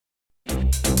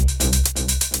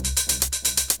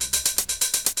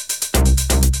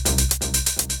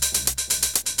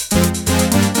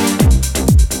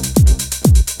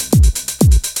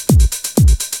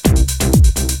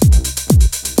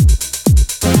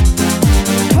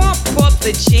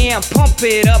the jam, pump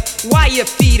it up while your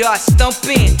feet are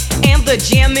stumping. And the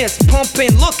jam is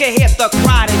pumping, look ahead, the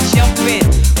crowd is jumping.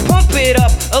 Pump it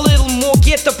up a little more,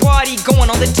 get the party going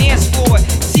on the dance floor.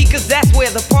 See, cause that's where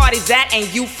the party's at,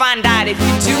 and you find out if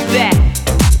you do that.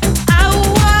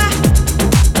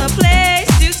 A place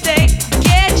to stay,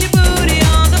 get your booty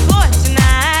on the floor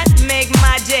tonight, make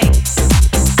my day.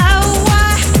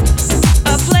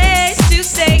 A place to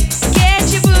stay,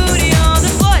 get your booty on the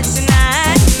floor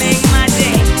tonight, make my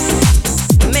day.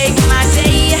 Make my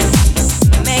day,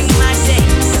 make my day,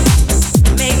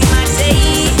 make my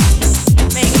day,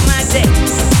 make my day.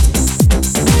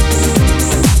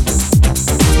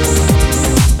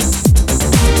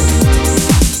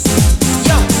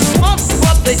 Yo, pump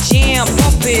up the jam,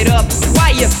 pump it up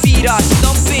while your feet are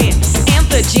stumping. And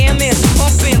the jam is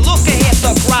pumping, look ahead,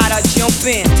 the crowd are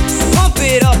jumping. Pump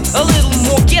it up a little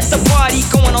more, get the party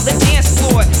going on the dance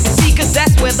floor. See, cause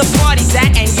that's where the party's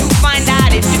at, and you find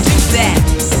out if you do that.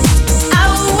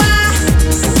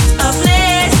 A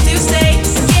place to stay,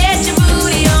 get your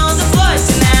booty on the floor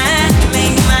tonight,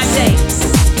 make my day.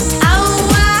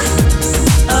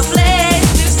 A place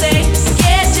to stay,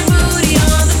 get your booty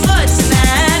on the floor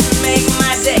tonight, make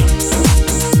my day.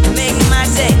 Make my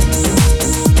day.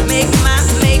 Make my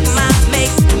day.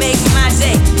 Make my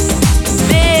day.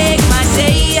 Make my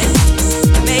day.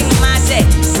 Make my day.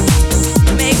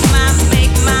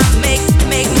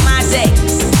 Make my day.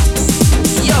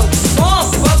 Yo,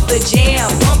 pump up the jam,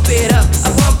 pump it up, I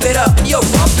pump it up. Yo,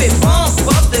 pump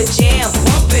up the jam,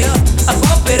 pump it up, I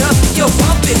pump it up. Yo,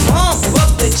 pump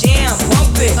up the jam,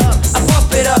 pump it up, I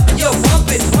pump it up. Yo, pump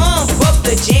up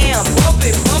the jam, pump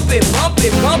it, pump it, pump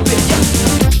it, pump it. Yeah.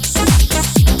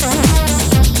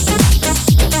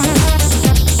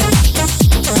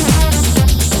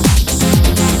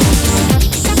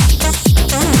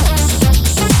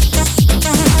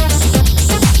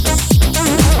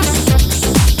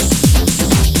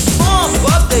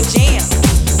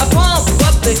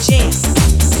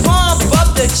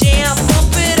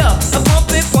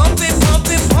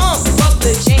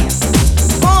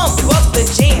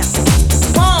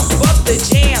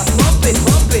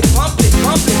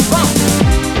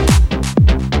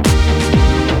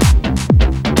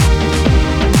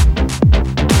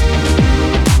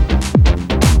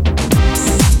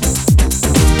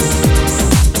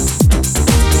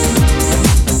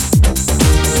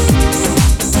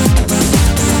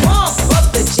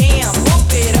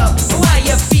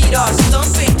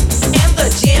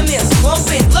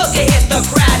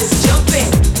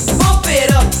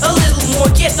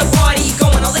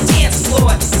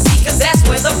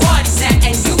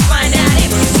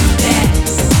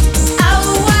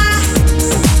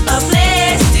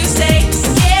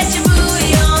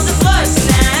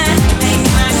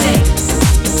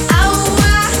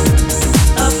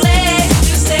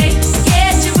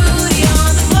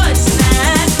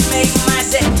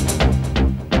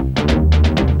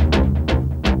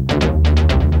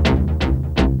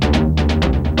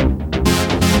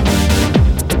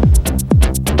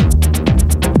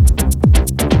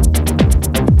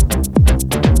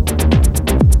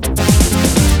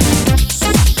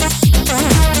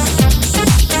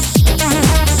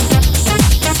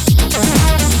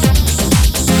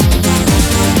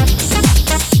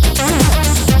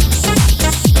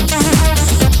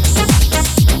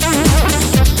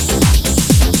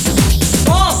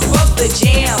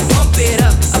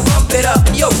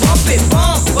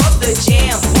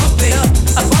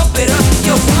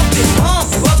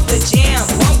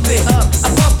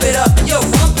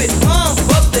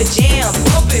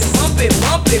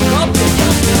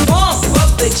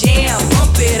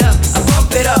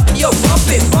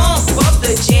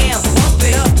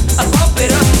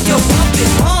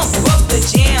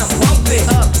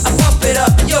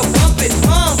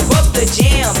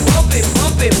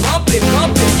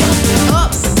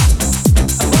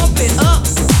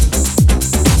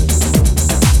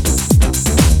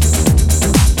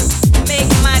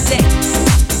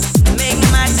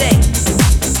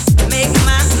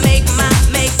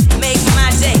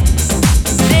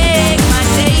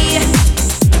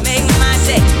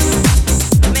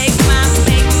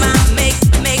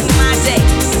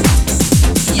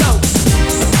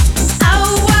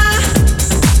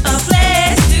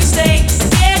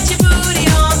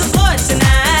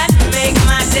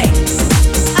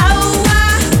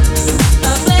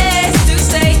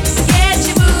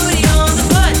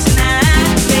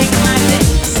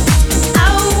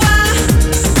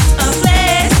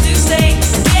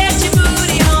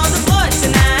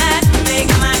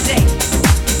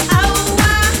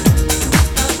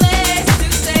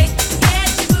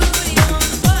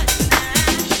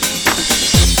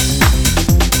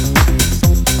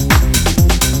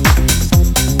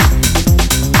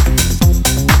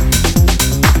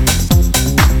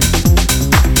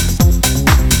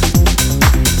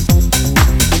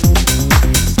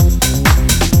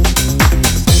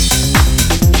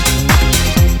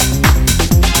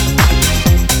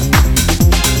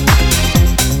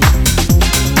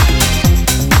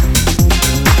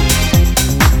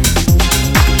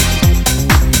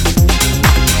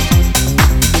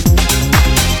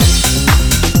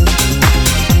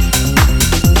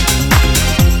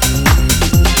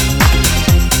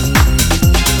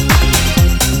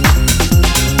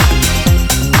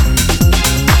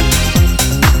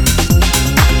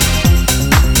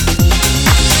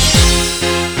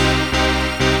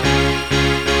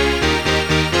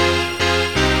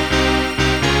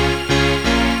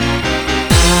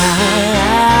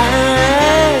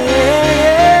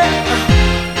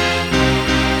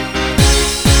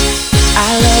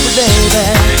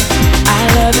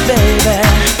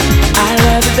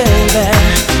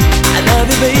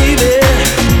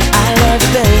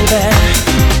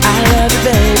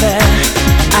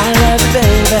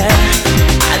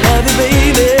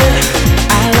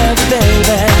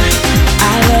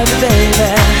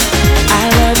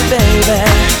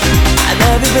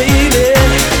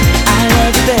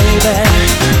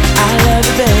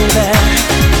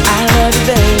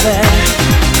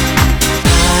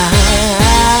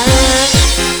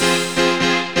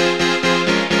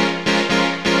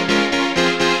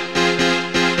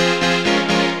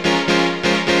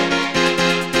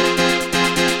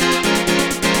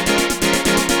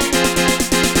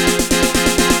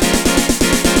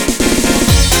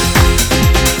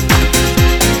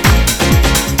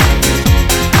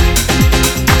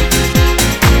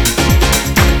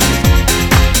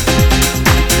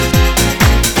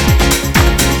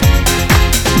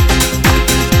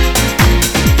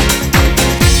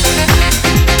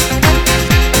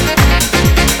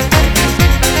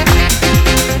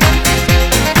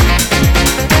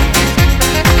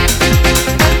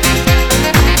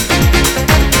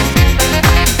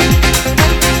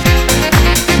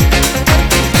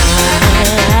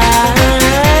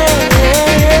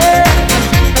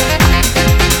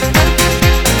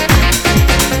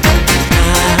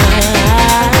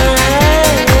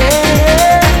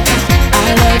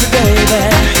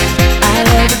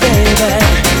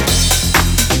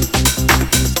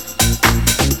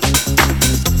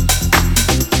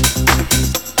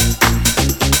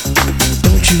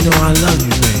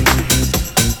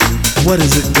 What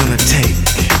is it gonna take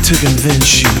to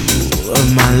convince you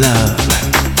of my love?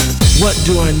 What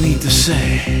do I need to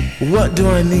say? What do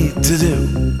I need to do?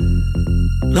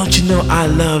 Don't you know I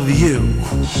love you?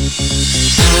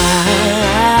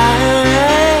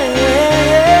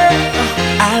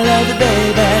 I love you,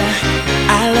 baby.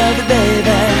 I love you,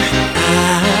 baby.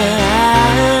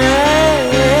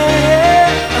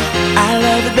 I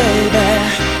love you, baby. I love you, baby.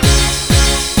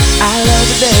 I love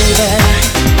you, baby.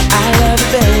 I love you,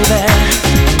 baby.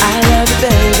 I love you,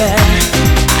 baby.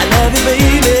 I love you,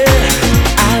 baby.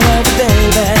 I love you,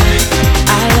 baby.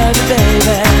 I love you,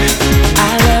 baby.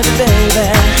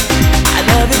 I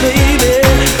love you, baby.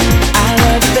 I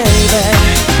love you, baby.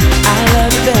 I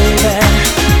love you, baby.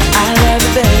 I love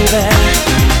you, baby.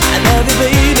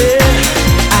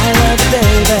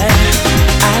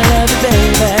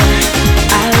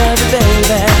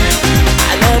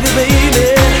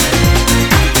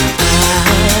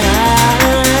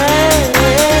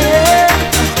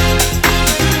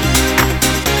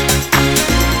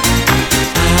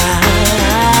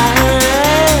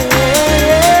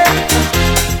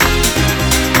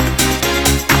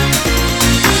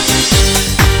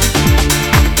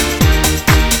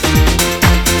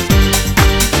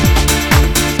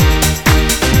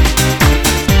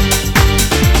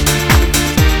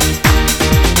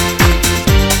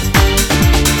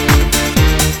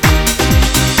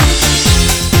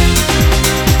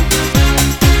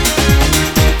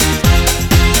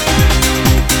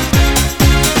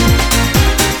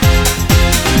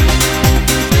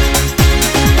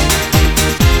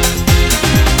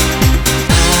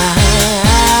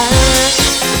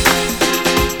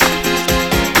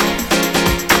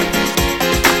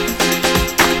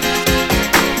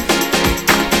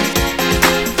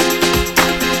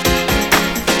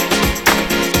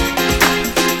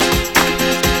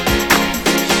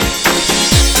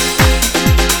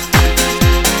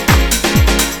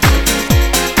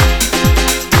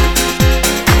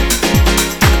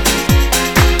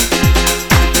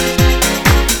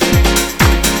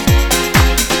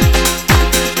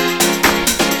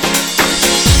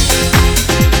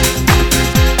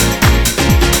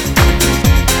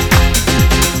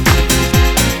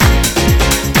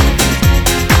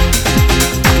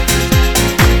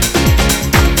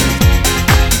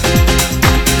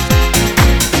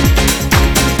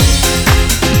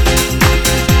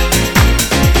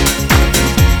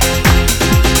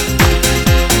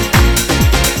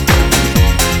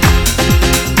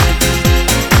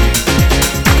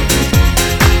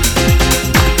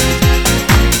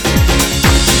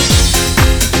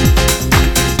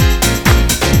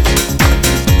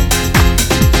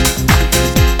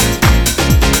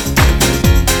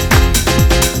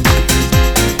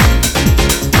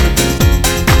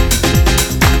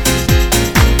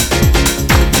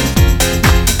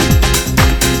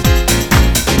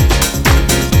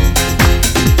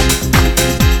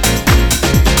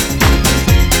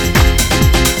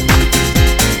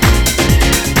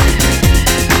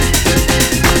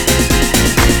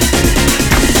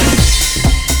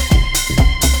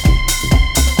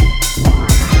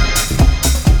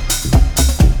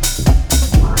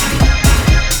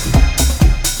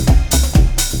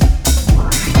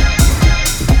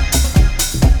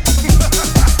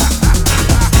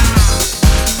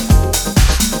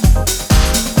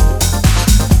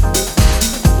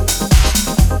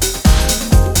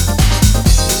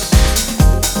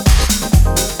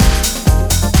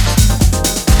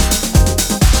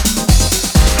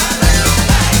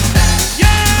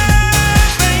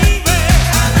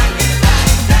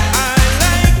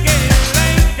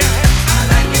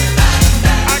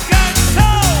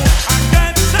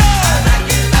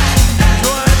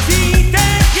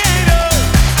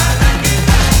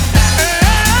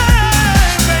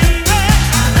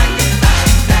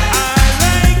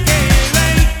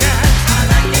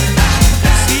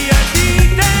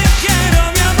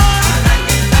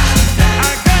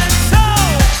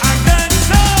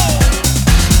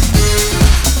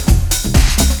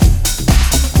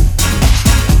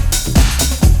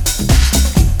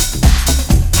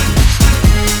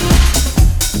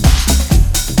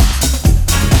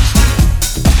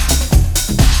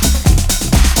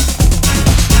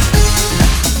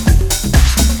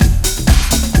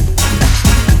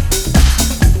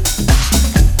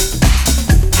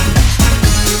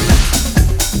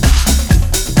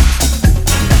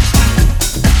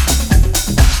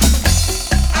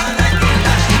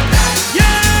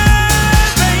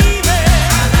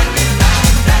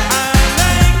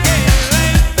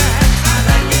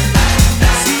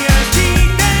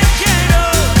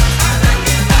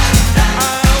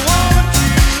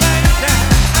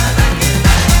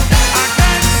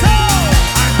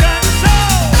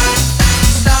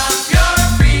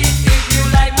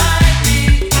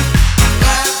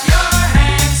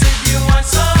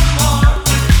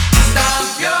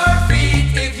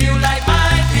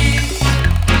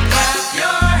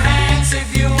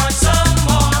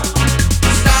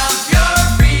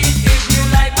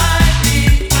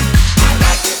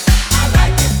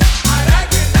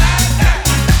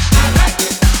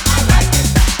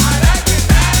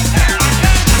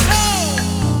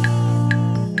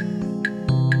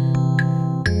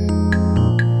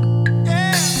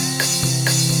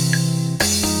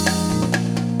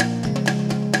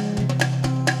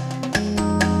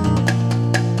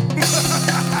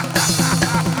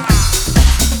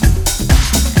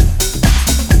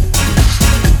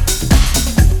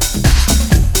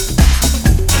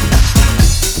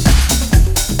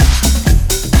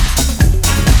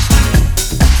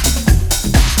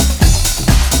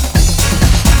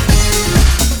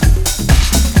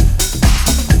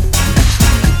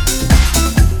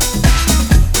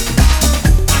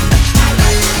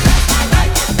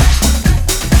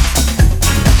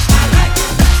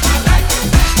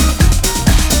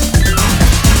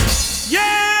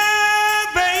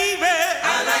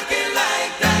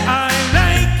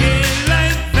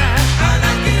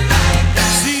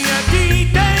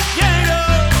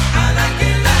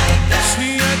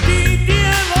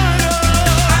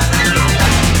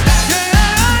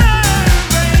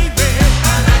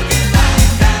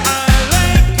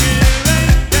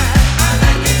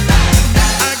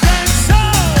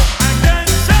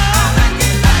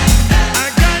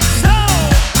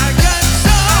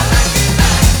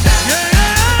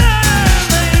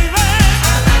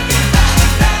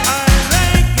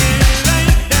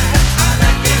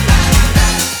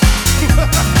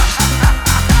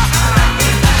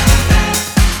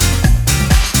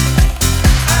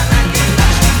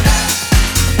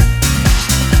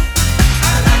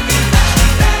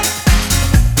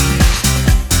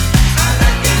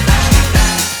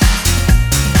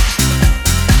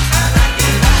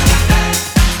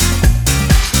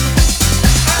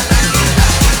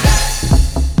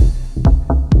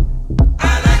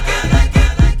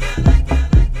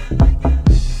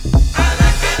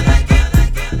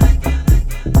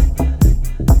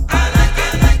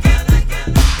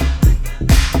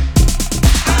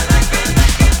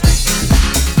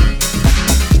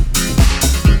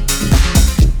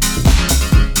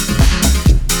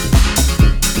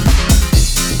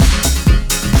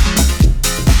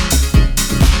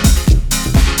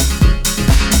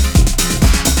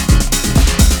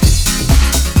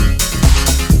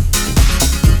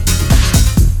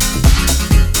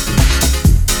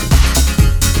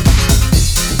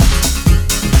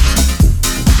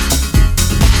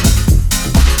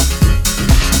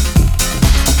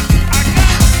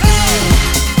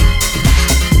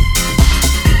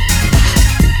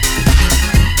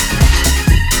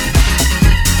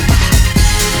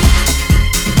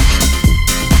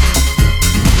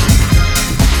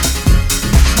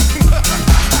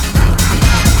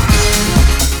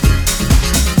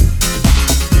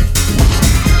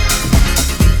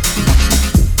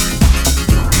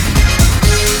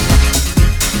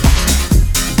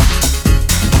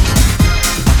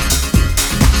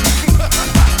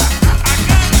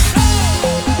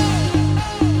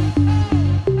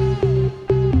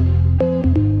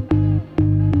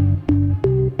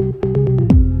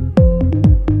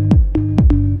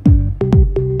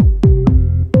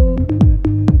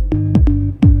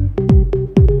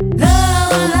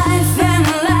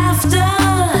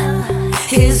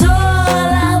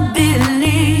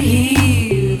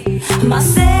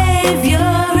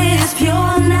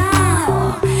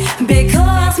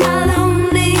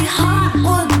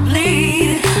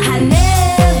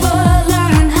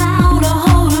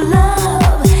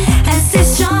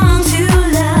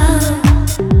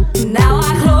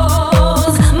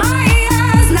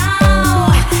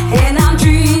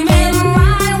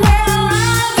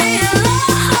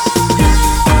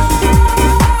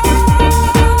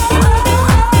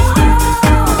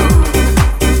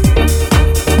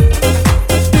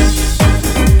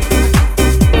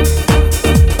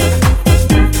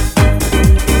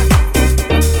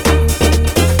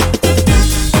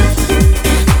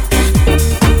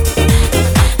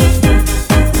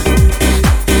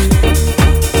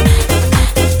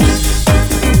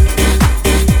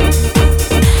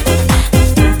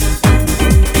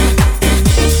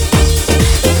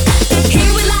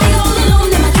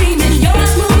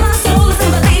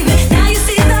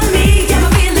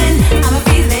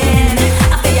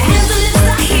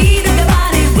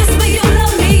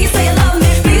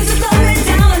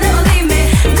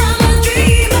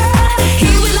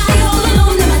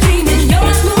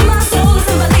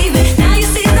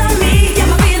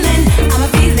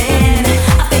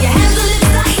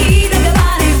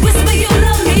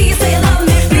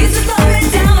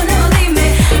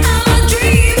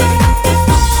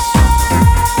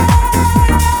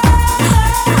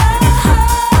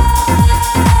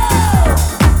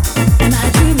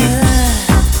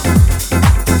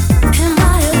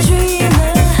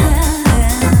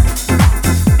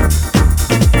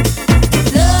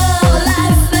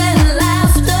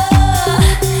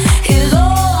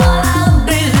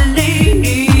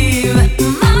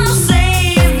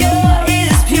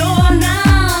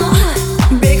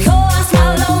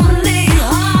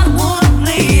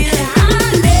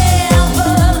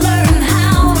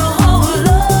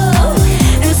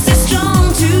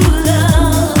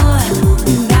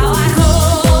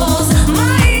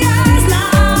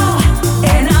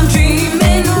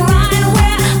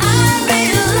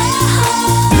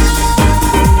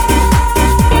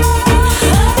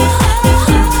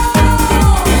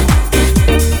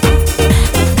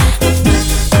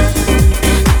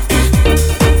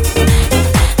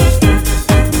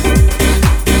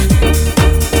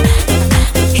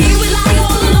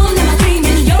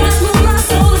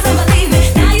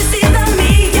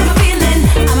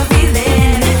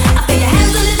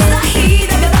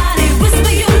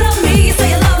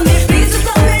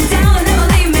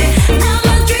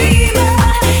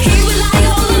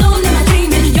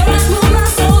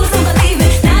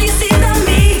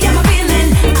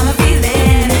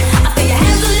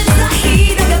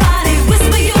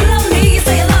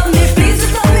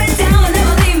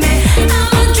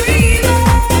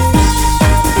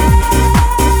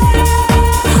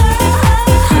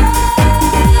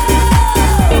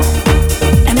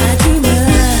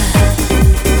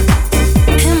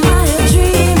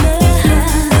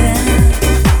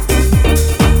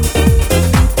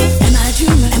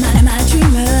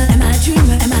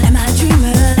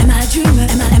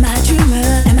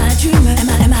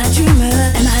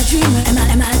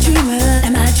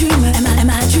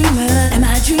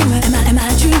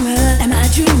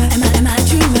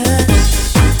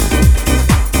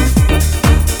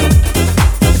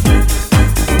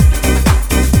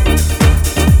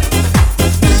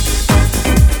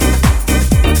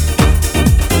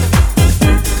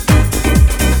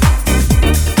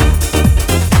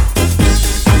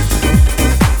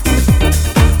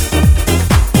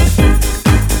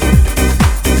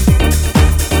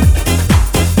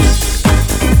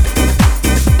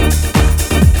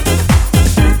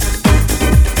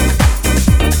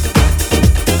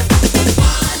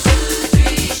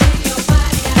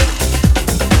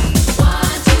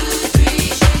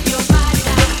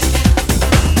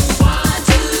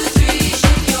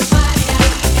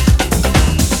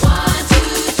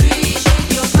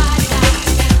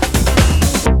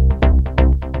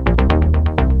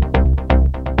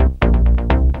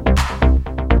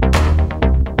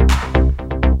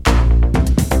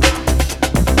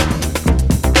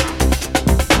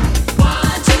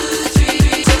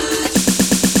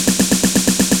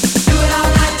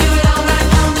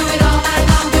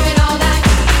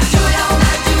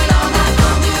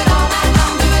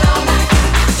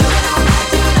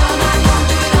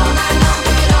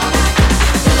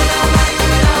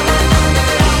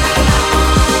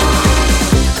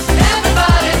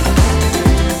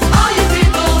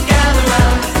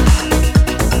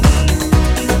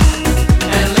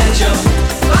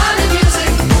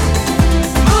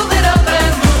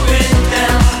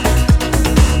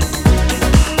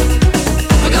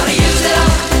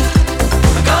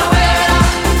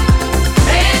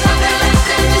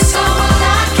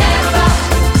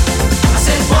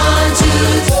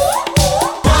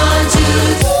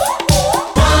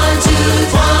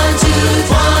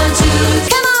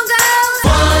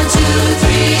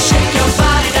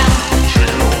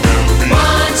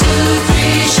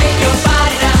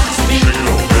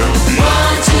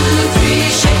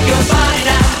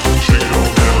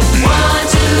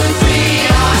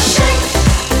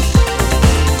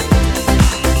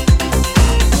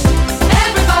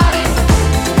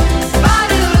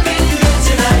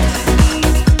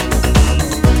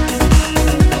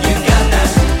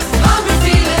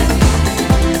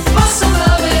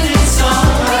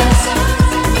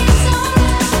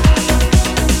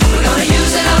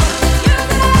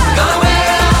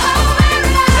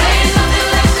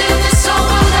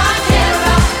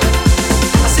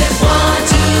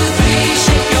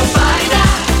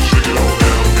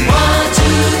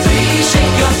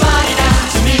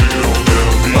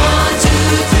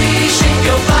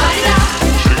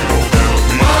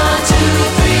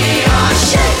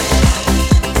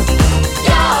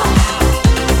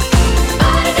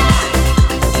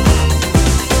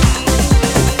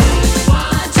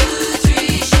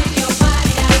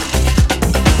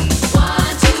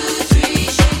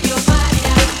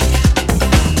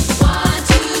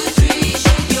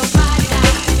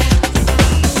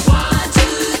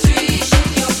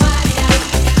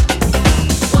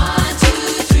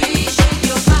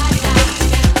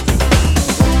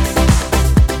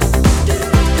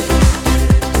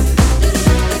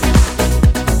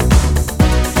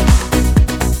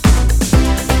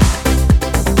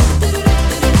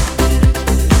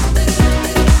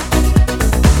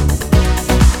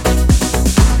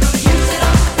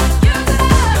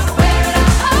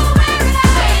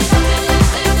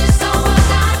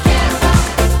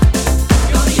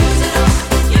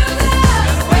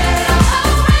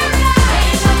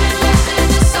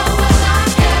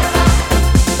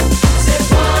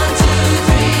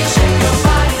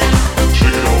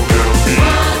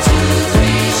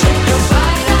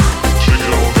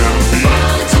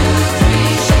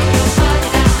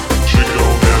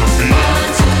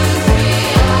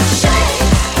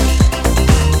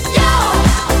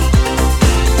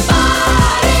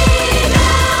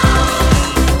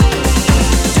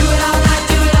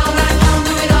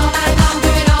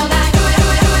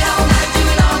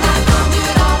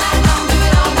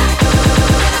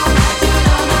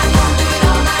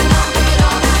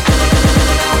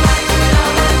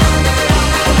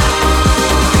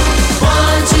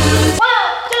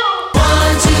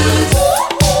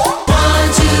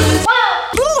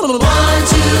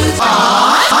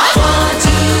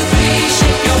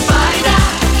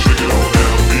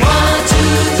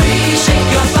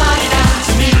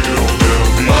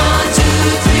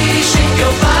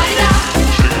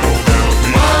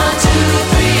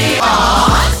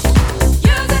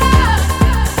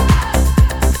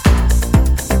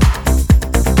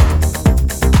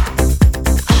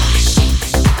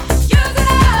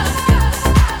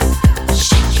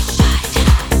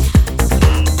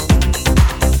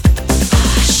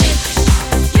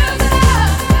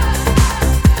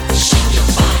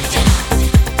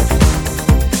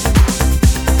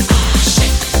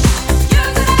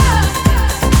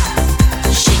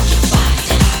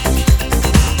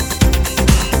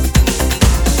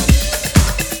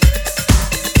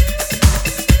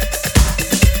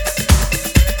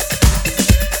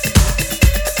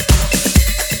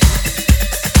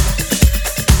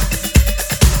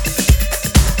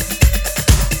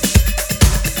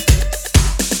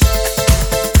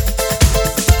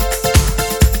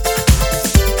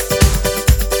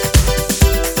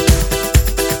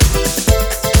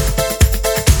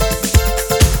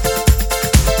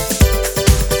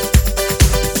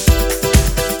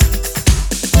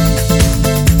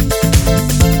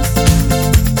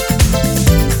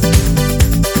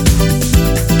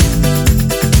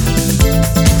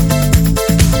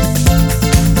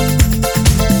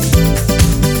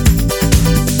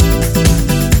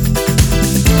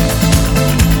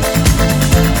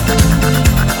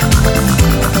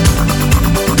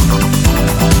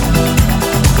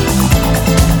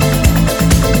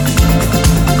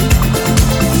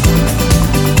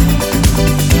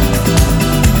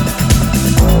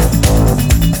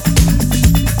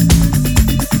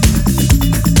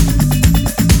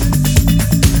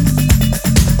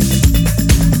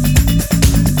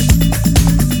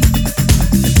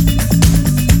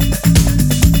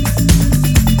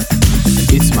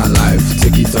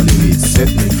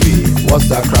 What's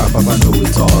that crap? Papa know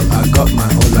it all. I got my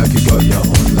own life, you got your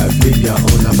own life. Live your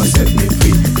own life, I set me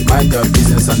free. Mind your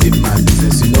business and live my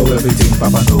business. You know everything,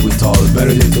 Papa know it all.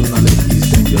 Very little knowledge is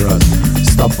dangerous.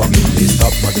 Stop bugging me,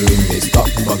 stop bothering me,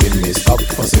 stop bugging me, stop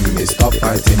fussing me, stop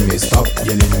fighting me, stop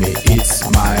yelling me. It's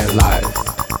my life.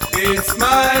 It's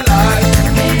my life.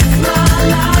 It's my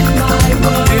life, my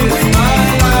world. It's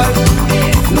my life.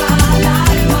 It's my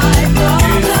life, my world.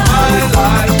 It's my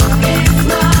life. It's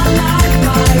my life,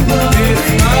 my world. It's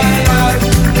my life.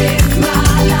 It's my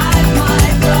life, my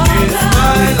world. It's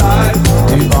my life.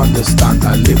 Do you understand?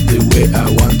 I live the way I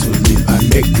want to live. I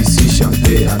make decisions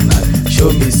day and night.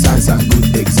 Show me signs and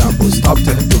good examples. Stop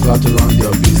telling people how to run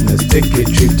your business. Take a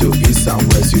trip to east and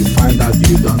west. You find out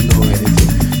you don't know anything.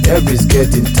 Everybody's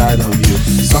getting tired of you.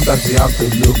 Sometimes you have to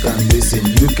look and listen.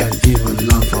 You can even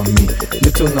learn from me.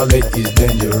 Little knowledge is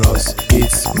dangerous.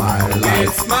 It's my life.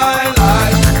 It's my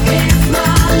life. It's my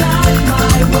life,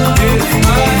 my world. It's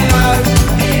my life.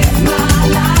 It's my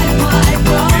life, my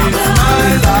world. It's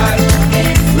my life.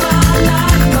 It's my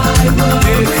life, my world.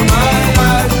 It's my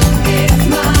life. It's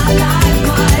my life,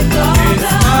 my world.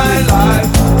 It's my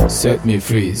life. Set me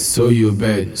free, so you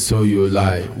bet, so you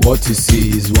lie. What you see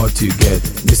is what you get.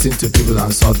 Listen to people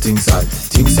and saw things I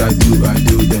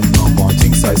do them no more.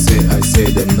 Things I say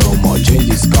them no more.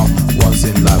 Changes come once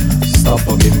in life. Stop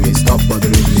bugging me, stop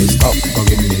bothering me, stop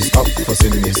bugging me, stop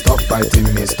fussing me, stop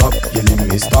fighting me, stop yelling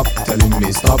me, stop telling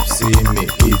me, stop seeing me.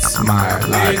 It's my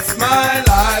life. It's my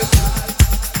life.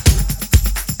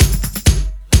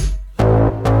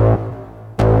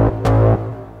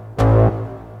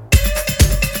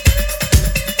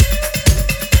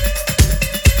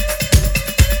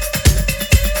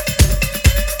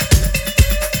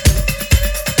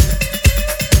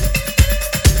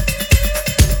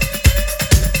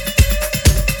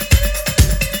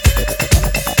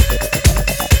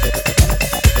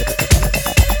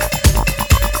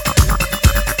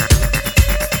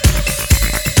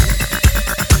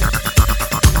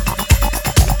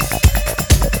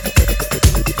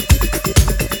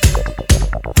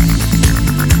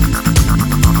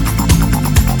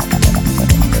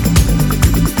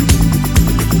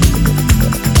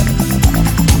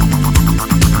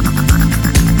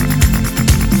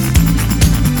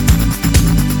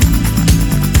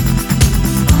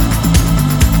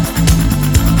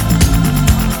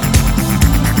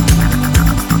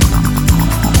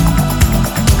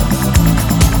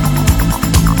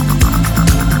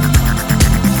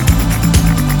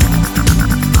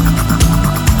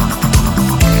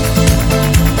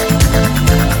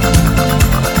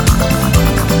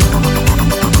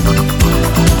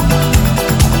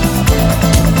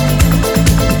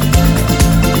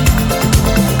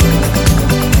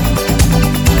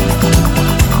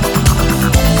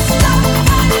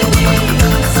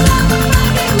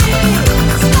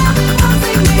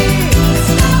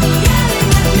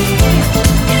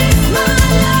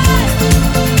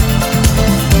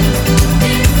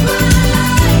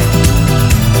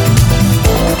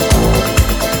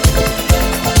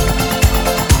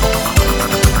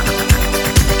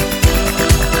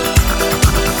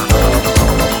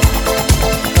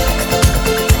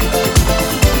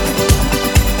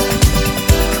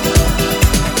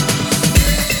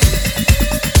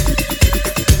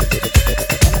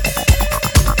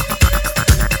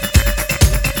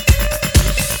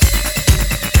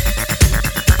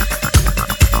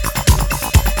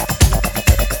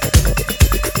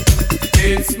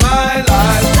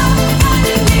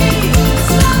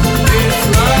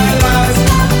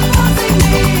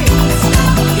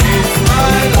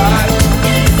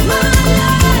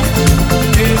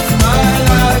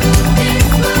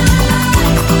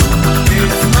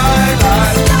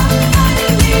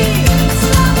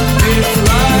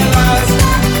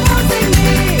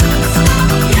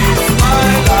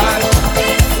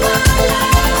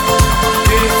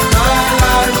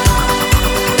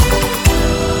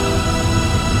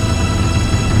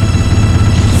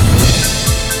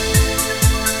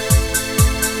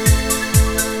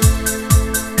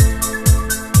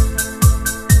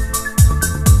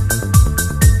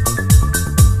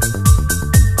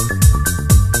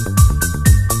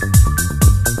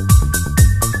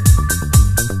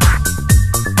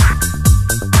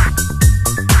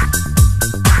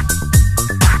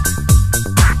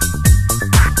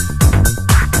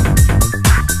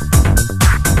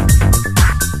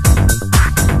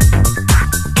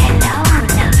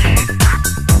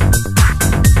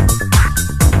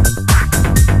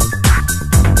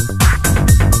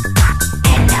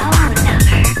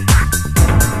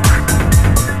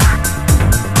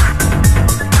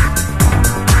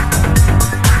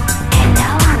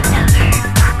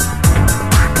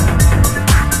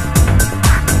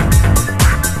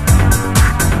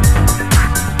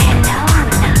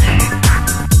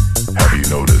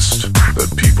 noticed that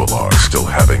people are still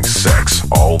having sex?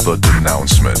 All the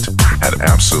denouncement had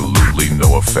absolutely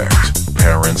no effect.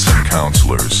 Parents and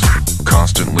counselors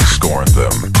constantly scorn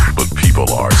them, but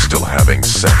people are still having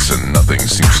sex and nothing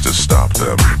seems to stop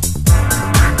them.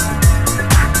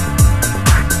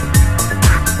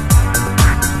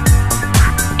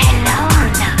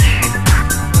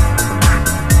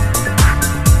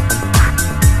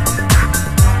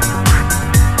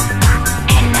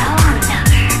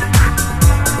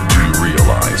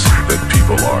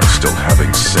 Still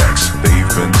having sex,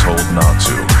 they've been told not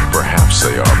to. Perhaps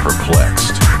they are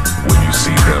perplexed. When you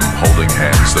see them holding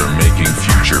hands, they're making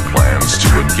future plans to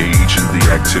engage in the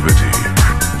activity.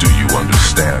 Do you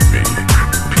understand me?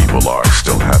 People are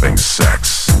still having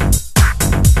sex.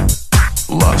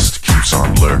 Lust keeps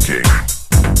on lurking.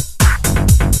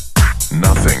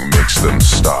 Nothing makes them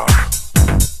stop.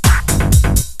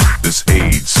 This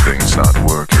AIDS thing's not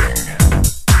working.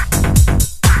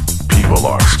 People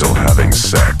are still having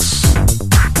sex.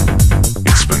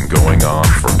 It's been going on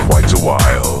for quite a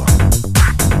while.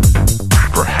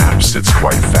 Perhaps it's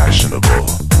quite fashionable.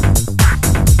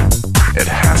 It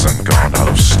hasn't gone out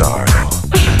of style.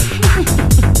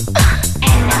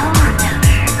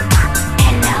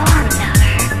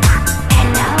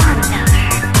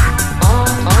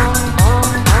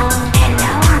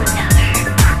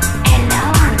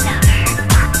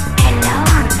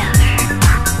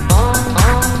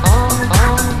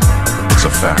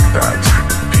 Fact that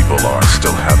people are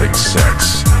still having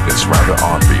sex. It's rather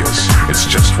obvious, it's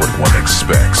just what one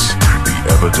expects. The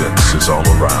evidence is all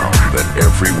around that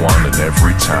everyone in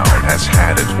every town has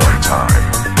had it one time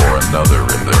or another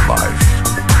in their life.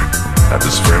 At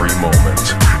this very moment,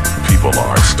 people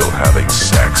are still having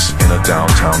sex in a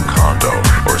downtown condo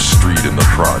or street in the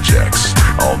projects.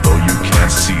 Although you can't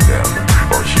see them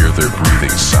or hear their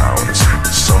breathing sounds,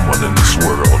 someone in this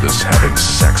world is having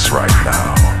sex right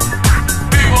now.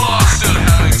 People are still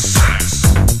having sex.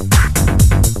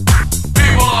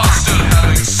 People are still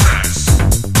having sex.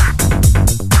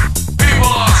 People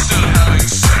are still having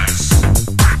sex.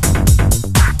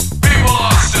 People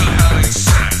are still having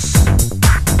sex.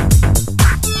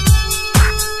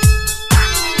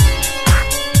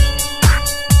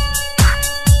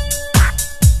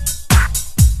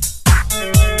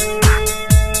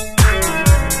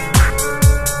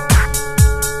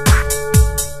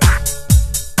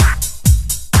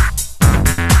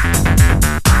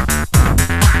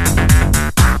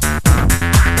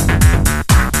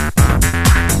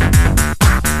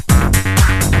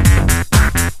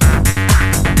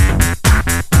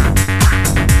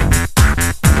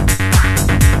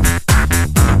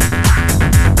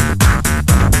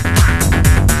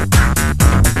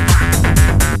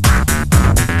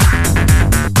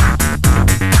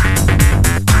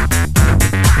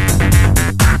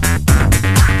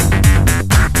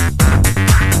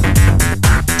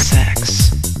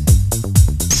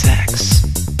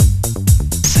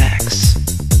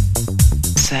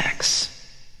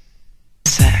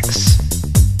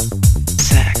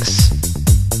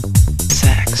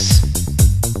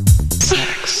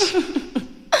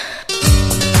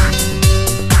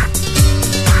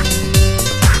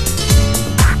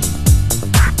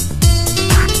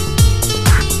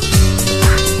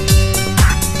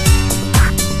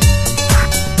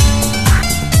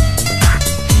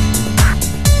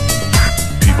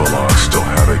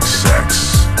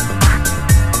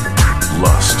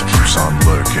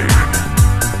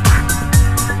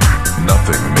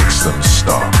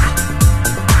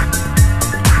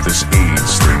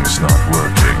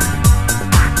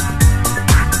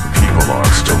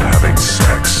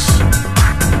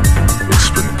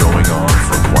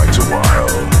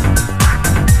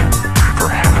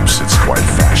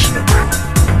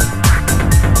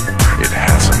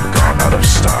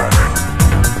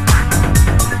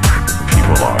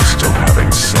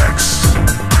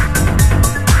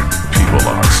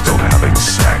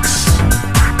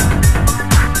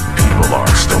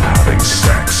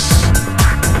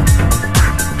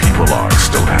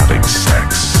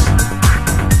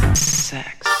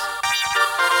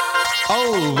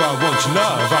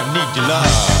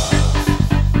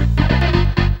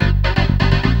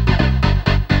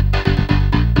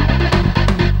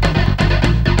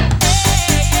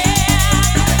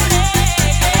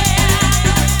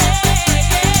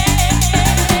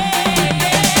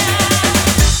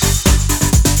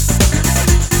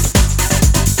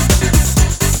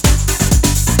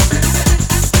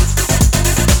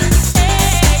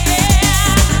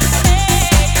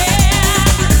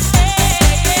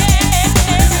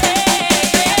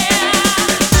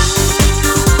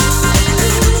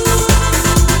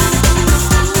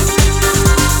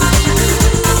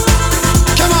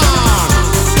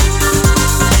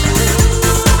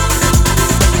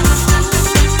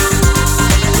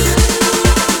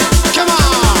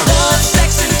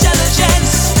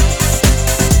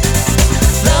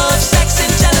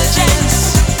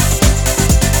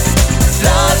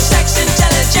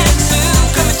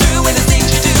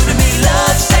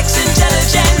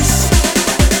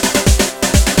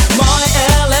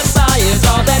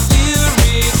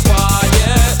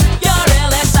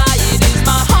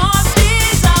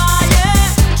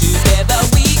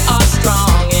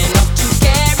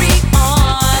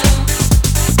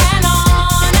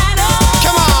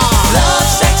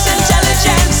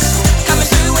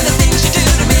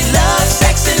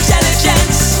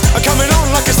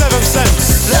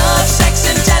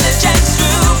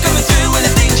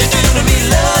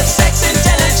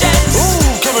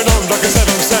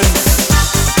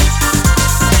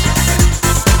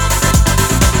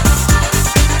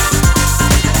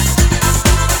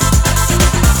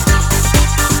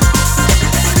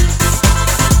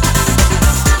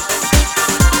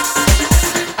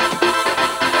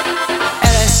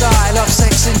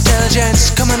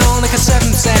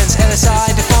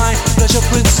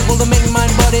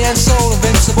 and soul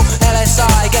invincible.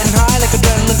 L.S.I. getting high like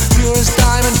adrenaline, pure as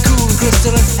diamond, cool and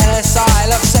crystalline.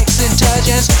 L.S.I. love, sex,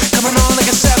 intelligence, coming on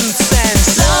like a seventh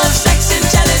sense. Love, sex,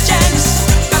 intelligence,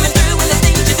 coming through with the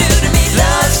things you do to me.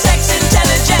 Love, sex,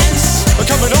 intelligence,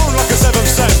 coming on like a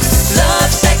seventh sense. love,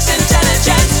 sex,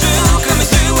 intelligence, through, coming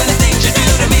through with the things you do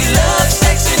to me. Love,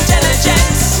 sex,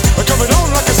 intelligence, Coming on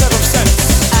like a seventh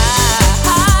sense.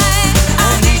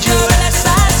 I need your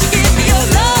L.S.I. to give me your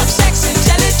love, sex,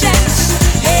 intelligence.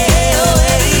 Hey, oh,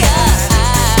 hey,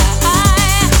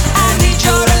 I need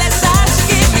your L.S.I. to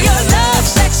give me your love,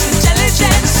 sex,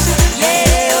 intelligence.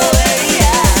 Yeah, oh, hey,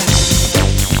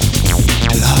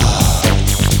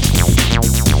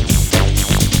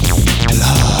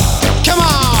 Come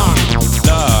on!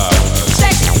 Love.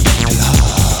 sex,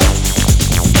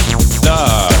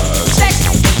 Love. sex,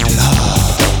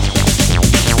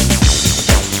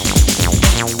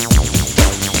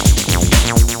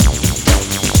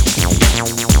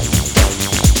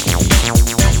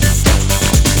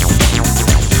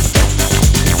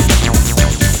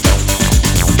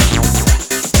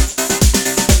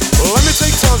 Let me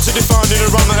take time to define it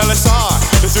around the L.S.I.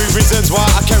 The three reasons why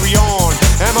I carry on.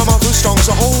 And my mouth is strong,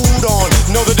 so hold on.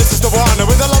 Know that this is the one.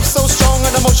 With a love so strong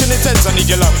and emotion intense, I need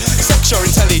your love. Sexual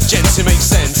intelligence, it makes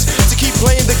sense. To keep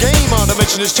playing the game, our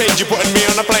dimension has changed. You're putting me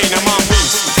on a plane, I'm on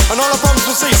peace. And all our problems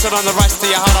will cease. And on the rise to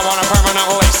your heart, I want a permanent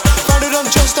place. Founded on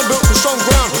trust and built from strong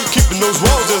ground. Keeping those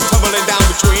walls just tumbling down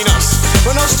between us.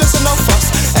 But no stress and no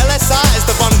fuss. L.S.I. is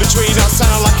the bond between us.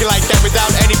 And I like you like that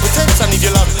without any pretense. I need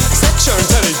your love, sexual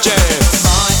intelligence.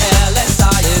 my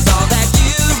L.S.I. is all that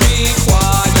you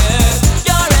require.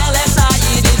 Your L.S.I.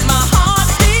 it is my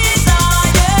heart's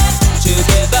desire.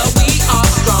 Together we are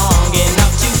strong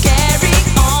enough to carry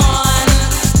on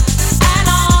and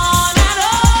on and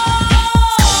on.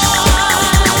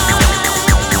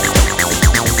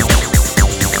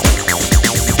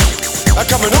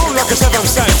 Coming on like a seventh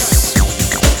sense.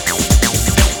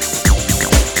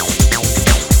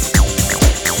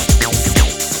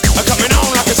 Coming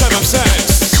on like a seventh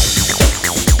sense.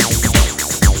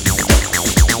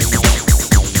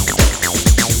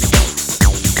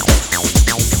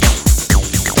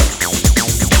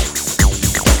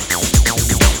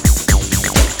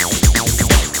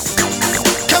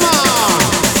 Come on!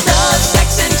 Love,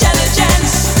 sex,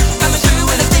 intelligence, coming through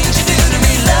with the things you do to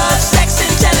me. Love, sex,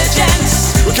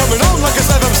 intelligence, We're coming on like a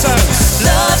seventh sense.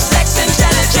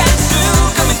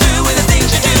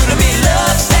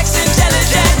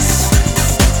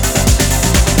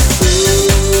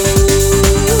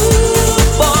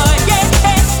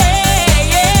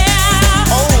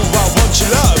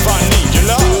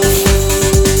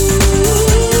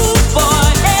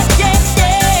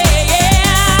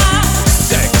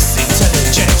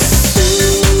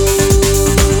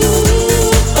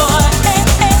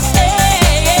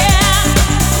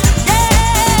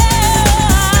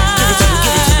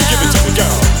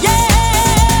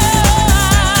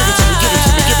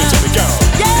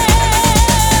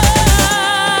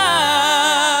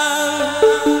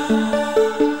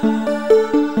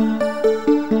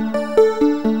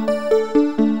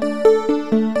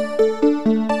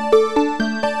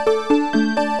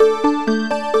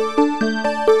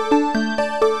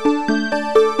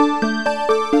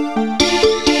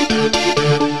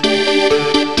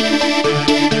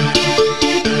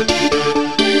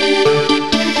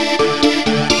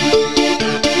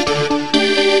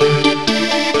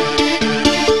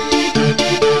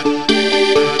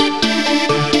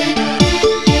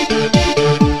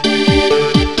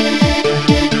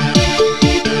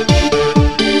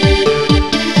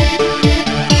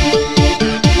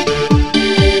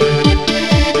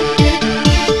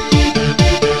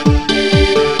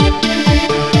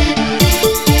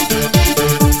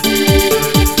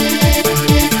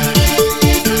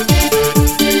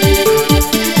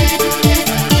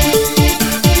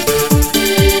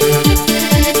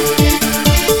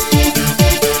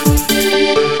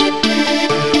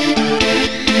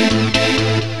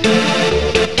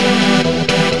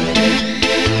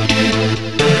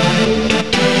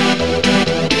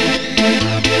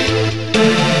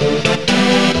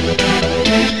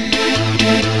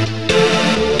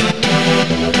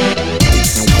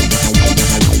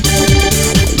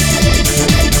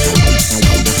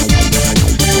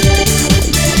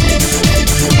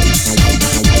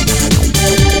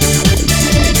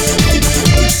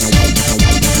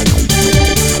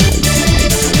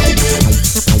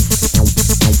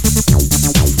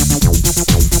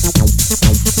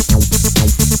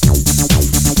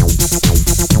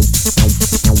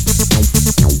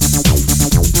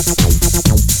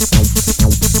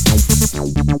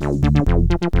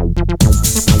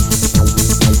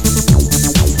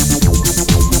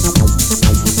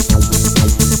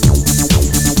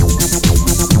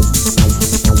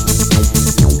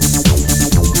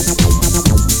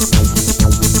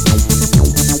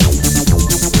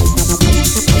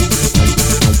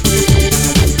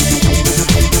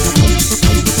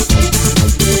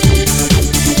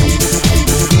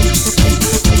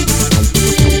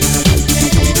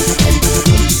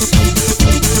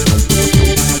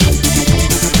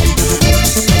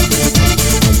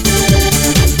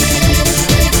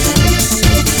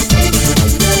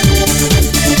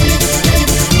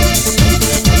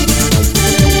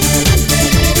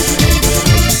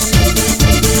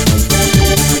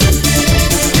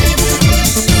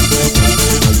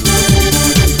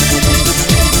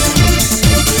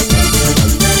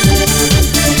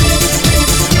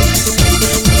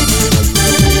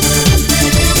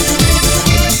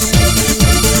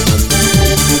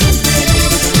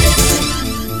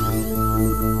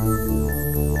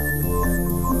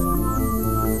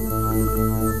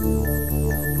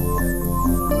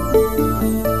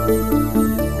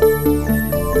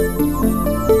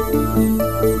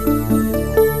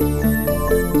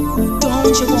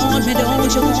 want me,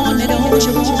 don't you want me, don't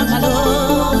you want my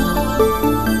love?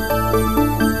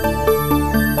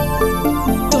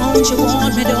 Don't you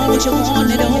want me, don't you want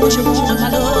me, don't you want my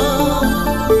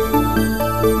love?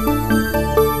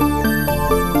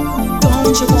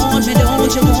 Don't you want me,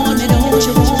 don't you want me, don't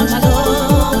you want my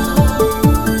love?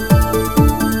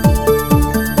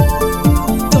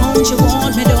 Don't you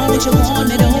want me, don't you want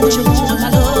me, don't you want my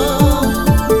love?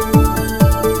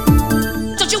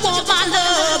 Don't you want my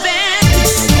love,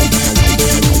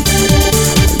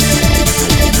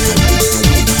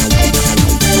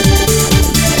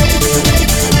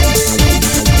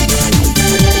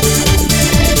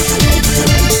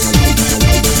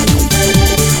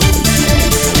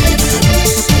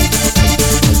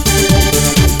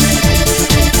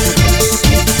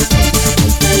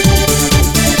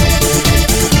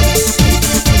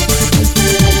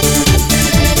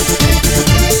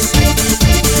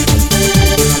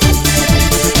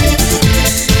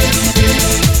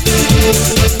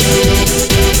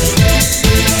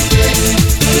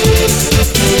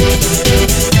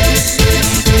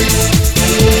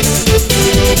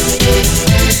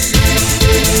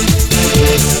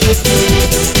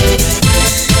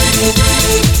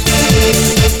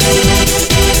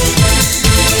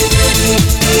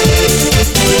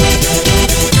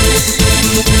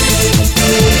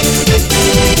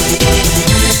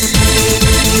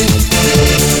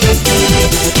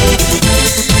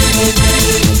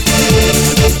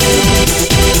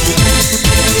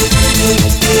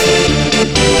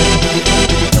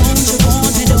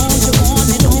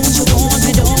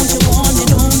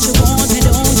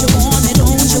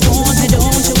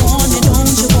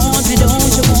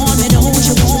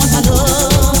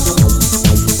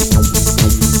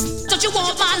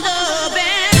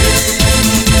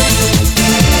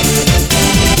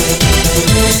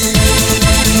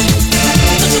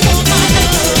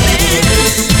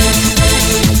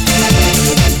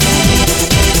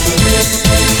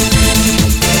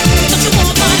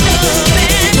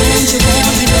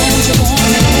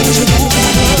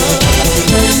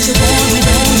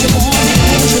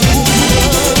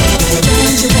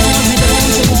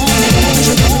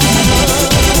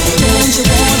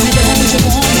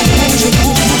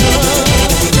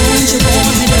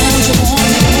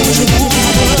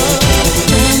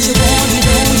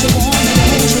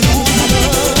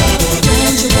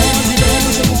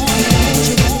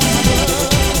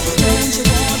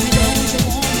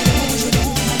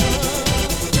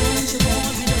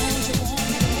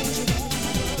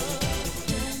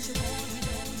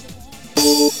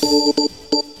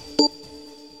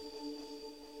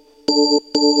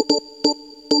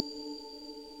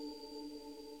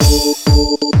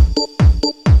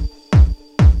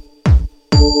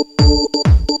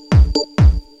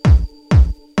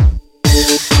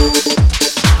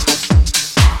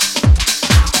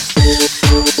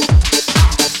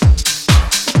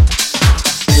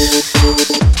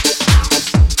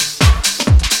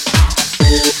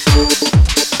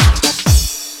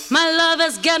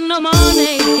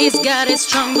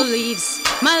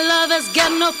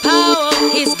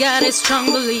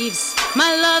 strong beliefs.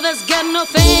 My lover's got no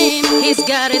fame, he's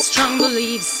got his strong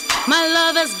beliefs. My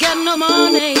lover's got no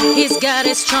money, he's got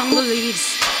his strong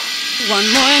beliefs. Want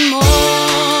more and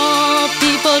more,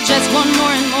 people just want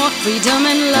more and more freedom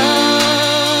and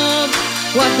love,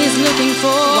 what he's looking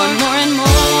for. Want more and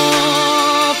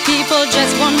more, people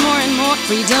just want more and more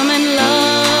freedom and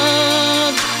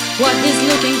love, what he's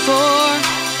looking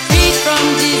for. Freed from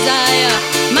desire,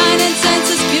 mind and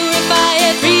senses purify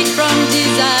it. Freed from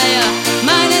desire,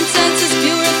 mind and senses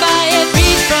purify it.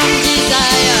 Freed from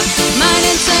desire, mind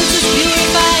and senses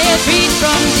purify it. Freed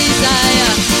from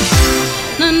desire.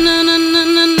 Na na na na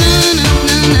na na na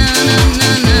na na na na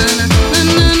na na na na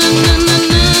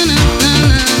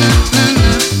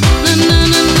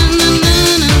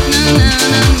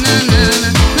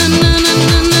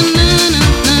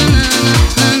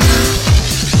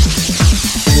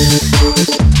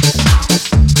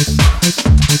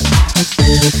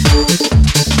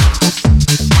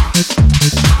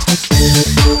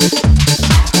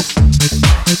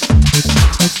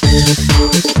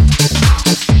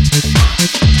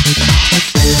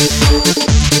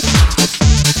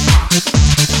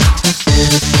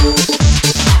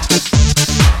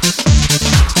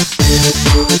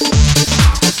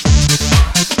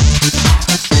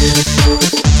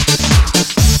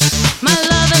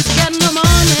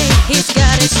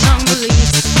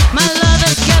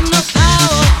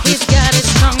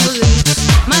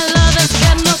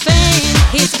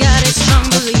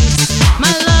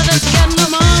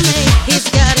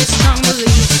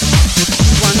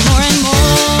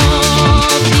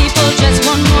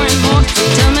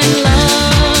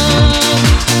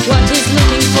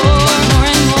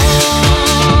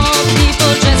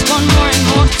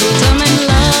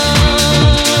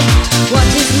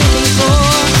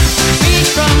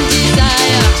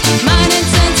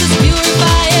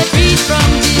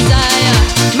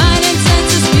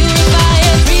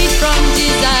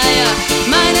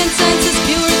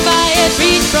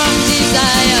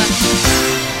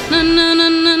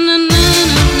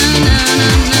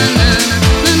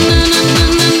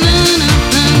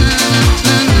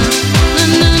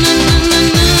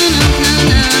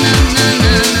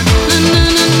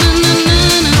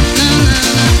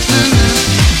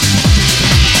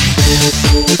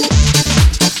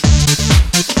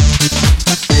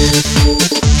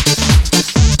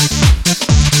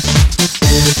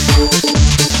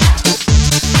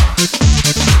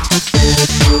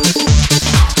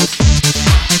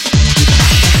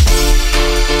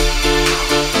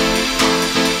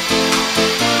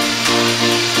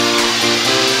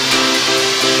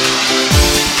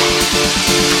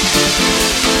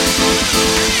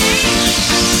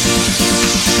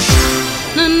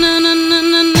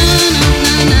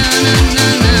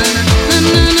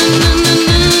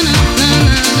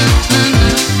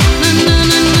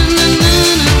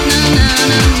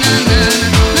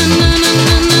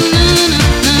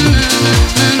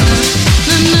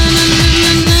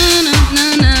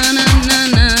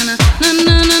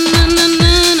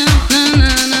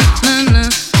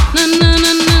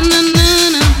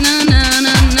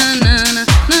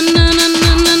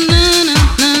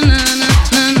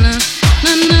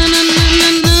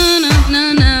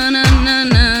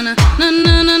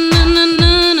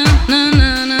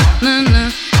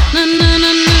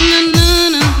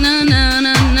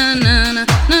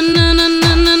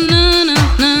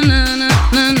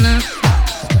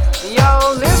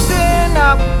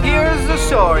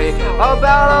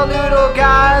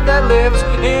lives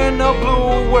in a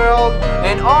blue world,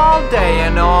 and all day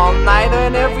and all night,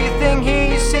 and everything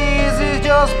he sees is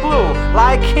just blue.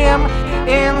 Like him,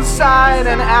 inside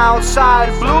and outside.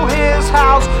 Blue his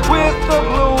house with a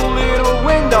blue little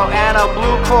window and a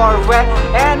blue Corvette,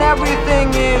 and everything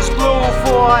is blue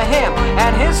for him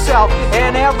and himself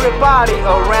and everybody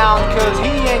around, cause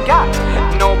he ain't got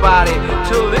nobody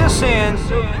to listen.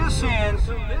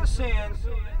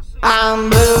 I'm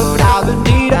blue, da ba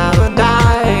dee da ba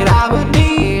die, da ba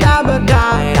dee da ba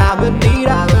die, da ba dee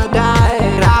da ba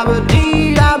die, da ba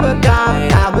dee da ba die,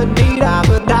 da ba dee da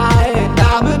ba die, da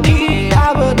ba dee da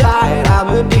ba die, da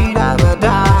ba dee da ba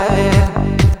die.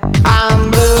 I'm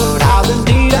blue, da ba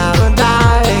dee da ba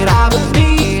die, da ba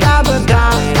dee da ba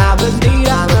die, da ba dee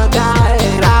da ba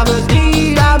die, da ba dee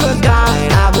da ba die,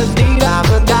 da ba dee da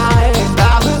ba die,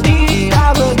 da ba dee da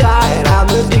ba die, da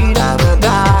ba dee da ba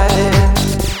die.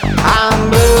 I'm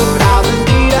blue, da ba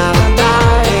dee da ba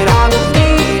die, da ba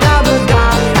dee da ba die,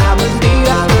 da ba dee da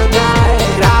ba die, da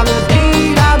ba dee da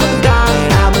ba die, da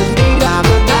ba dee da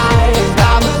ba die, da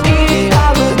ba dee da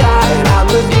ba die, da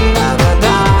ba dee da ba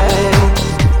die.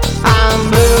 I'm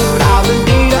blue, da ba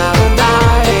dee da ba die,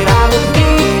 da ba dee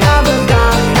da ba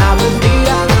die, da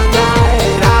ba dee da ba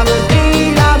die, da ba dee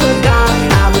da ba die,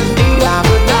 da ba dee da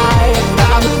ba die, da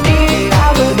ba dee da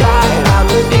ba die, da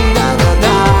ba dee da ba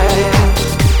die.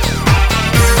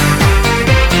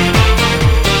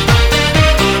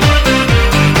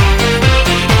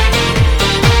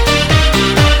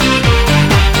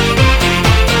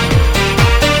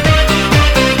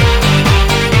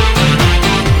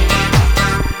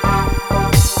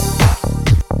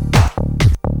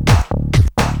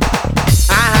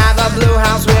 I have a blue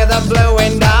house with a blue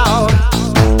window.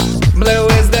 Blue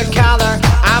is the color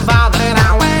of all that I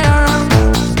wear.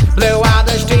 Blue are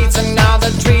the streets and all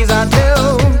the trees are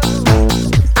too.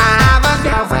 I have a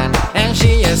girlfriend and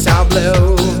she is so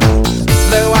blue.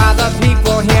 Blue are the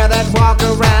people here that walk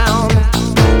around.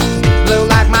 Blue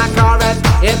like my Corvette,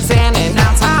 it's in and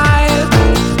outside.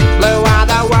 Blue are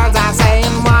the words I say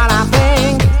and what I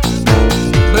think.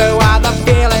 Blue are the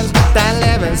feelings that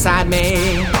live inside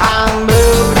me. I'm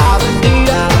blue, da ba dee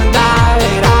da ba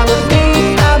die, da ba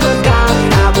dee da ba die,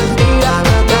 da ba dee da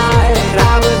ba die, da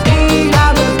ba dee da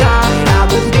ba die, da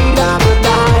ba dee da ba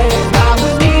die, da ba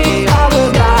dee da ba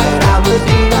die, da ba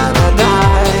dee da ba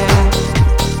die.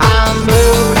 I'm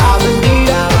blue, da ba dee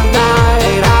da ba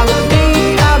die, da ba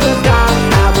dee da ba die,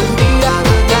 da ba dee da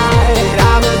ba die,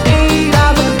 da ba dee da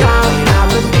ba die, da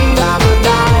ba dee da ba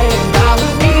die, da ba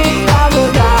dee da ba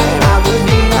die, da ba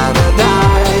dee da ba die.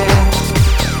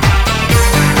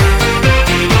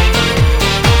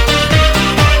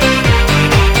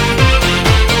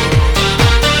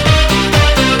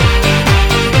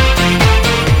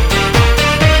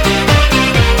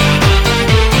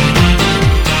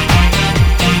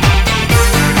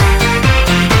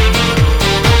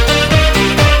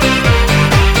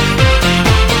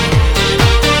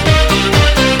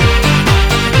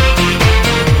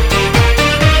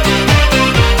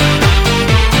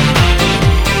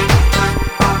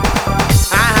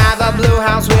 I have a blue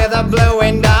house with a blue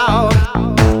window.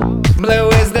 Blue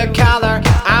is the color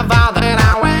of all that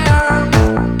I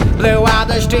wear. Blue are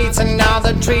the streets and all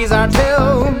the trees are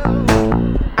too.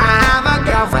 I have a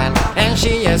girlfriend and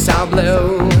she is so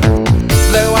blue.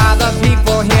 Blue are the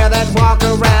people here that walk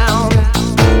around.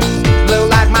 Blue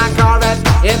like my Corvette,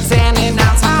 it's in and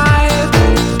outside.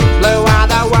 Blue are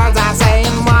the words I say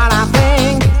and what I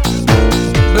think.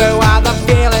 Blue are the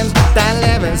feelings that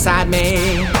live inside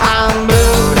me. I'm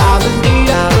blue, da ba dee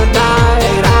da ba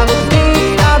die, da ba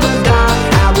dee da ba die,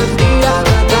 da ba dee da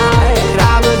ba die,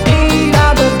 da ba dee da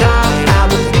ba die, da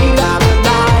ba dee da ba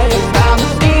die, da ba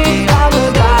dee da ba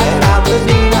die, da ba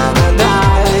dee da ba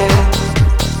die.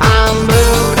 I'm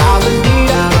blue, da ba dee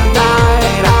da ba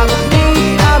die, da ba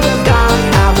dee da ba die,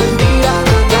 da ba dee da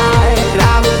ba die,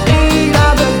 da ba dee da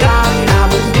ba die, da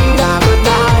ba dee da ba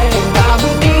die, da ba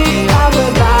dee da ba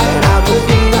die, da ba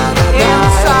dee da ba die.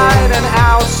 Inside and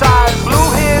outside, blue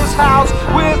his house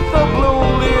with a blue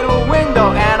little window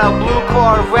and a blue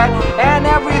Corvette, and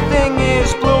everything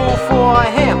is blue for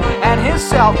him and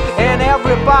himself and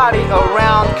everybody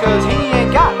around, cause he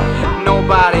ain't got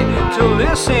nobody to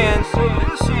listen.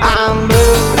 I'm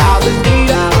blue, da ba dee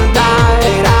da ba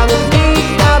die, da ba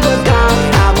dee da ba die,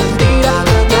 da ba dee da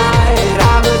ba die,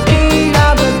 da ba dee da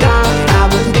ba die, da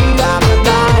ba dee da ba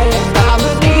die, da ba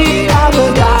dee da ba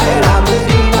die, da ba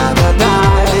dee da ba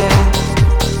die.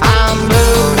 I'm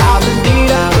blue, da ba dee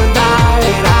da ba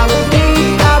die, da ba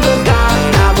dee da ba die,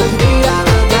 da ba dee da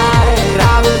ba die,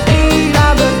 da ba dee da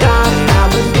ba die, da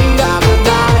ba dee da ba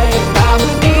die, da ba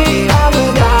dee da ba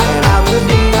die, da ba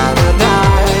dee da ba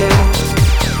die.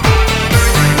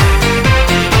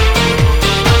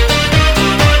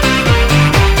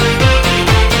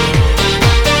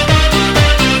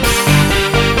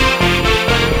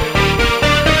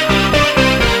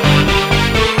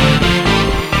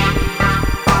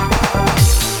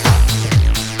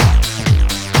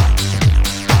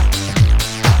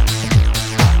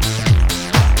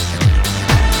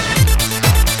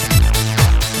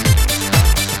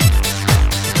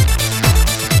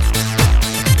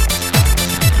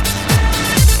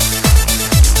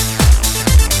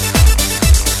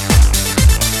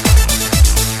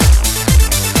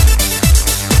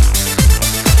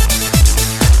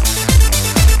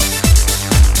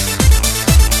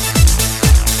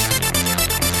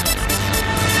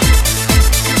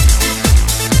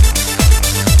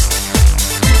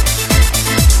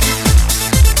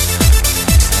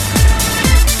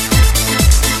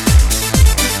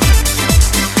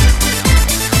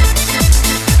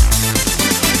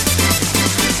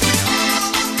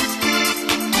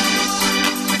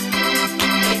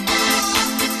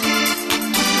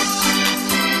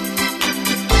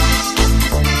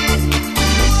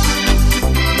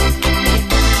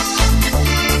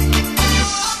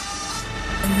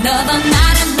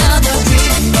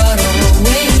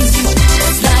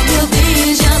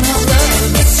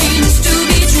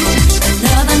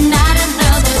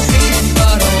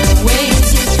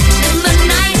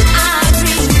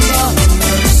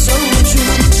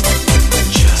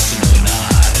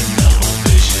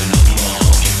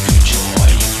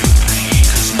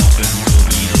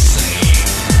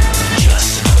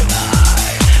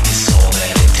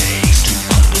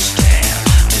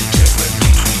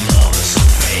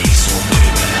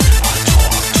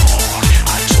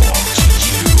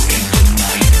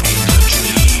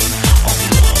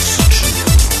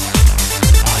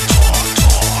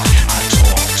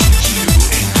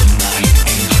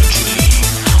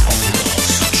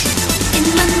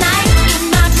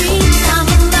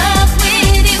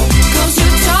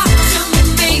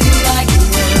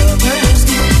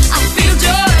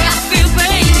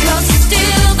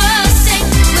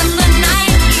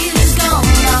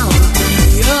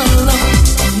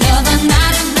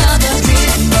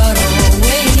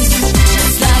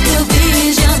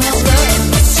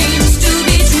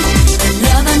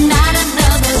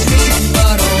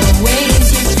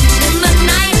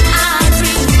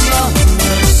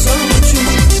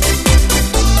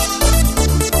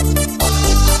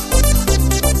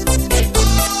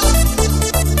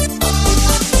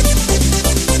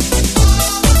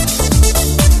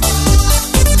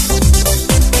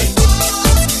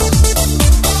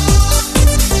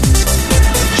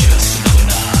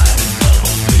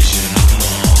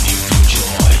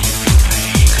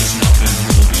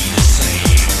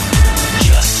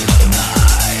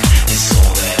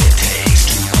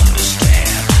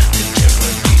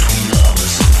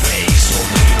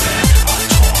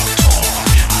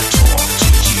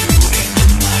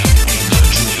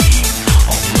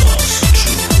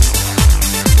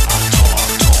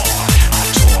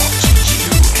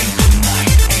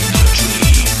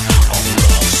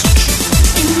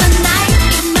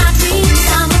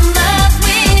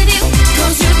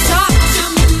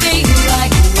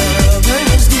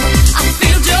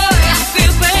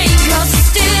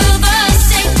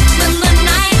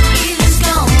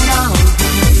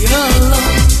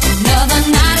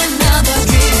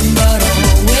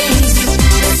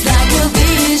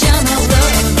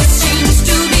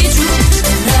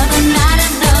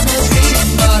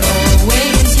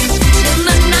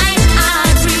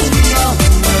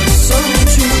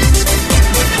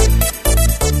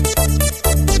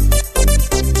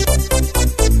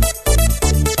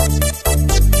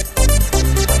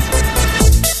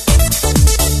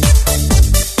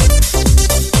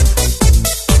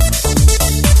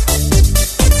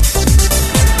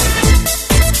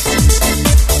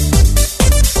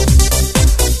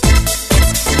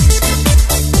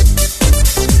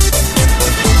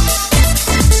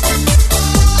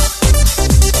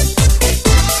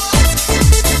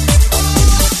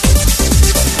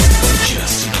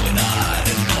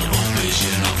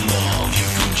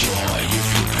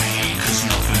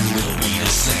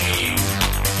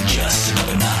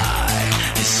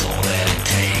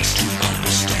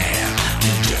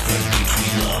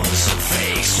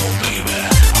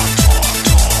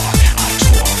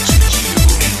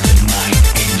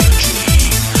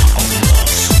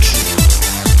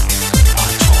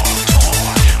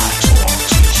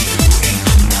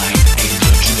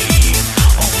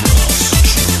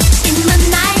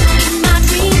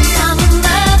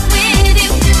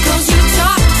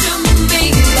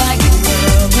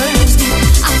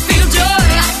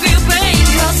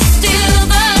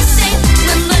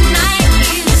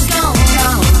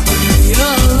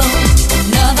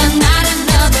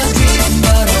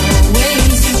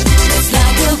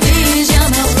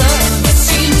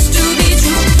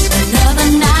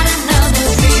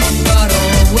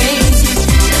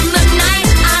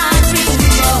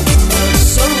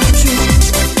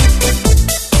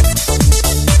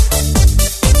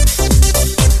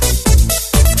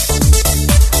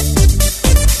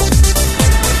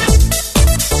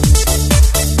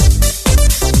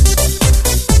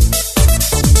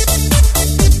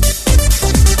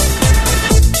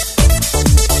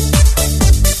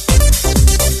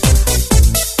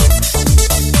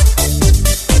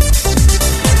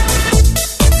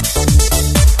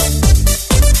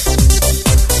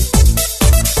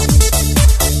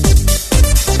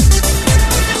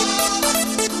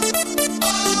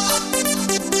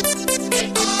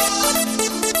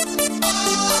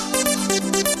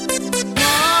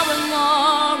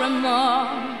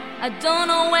 I don't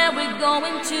know where we're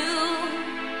going to.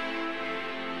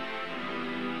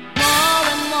 More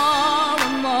and more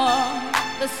and more.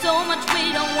 There's so much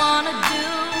we don't wanna do.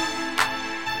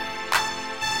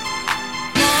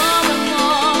 More and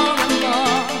more and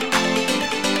more.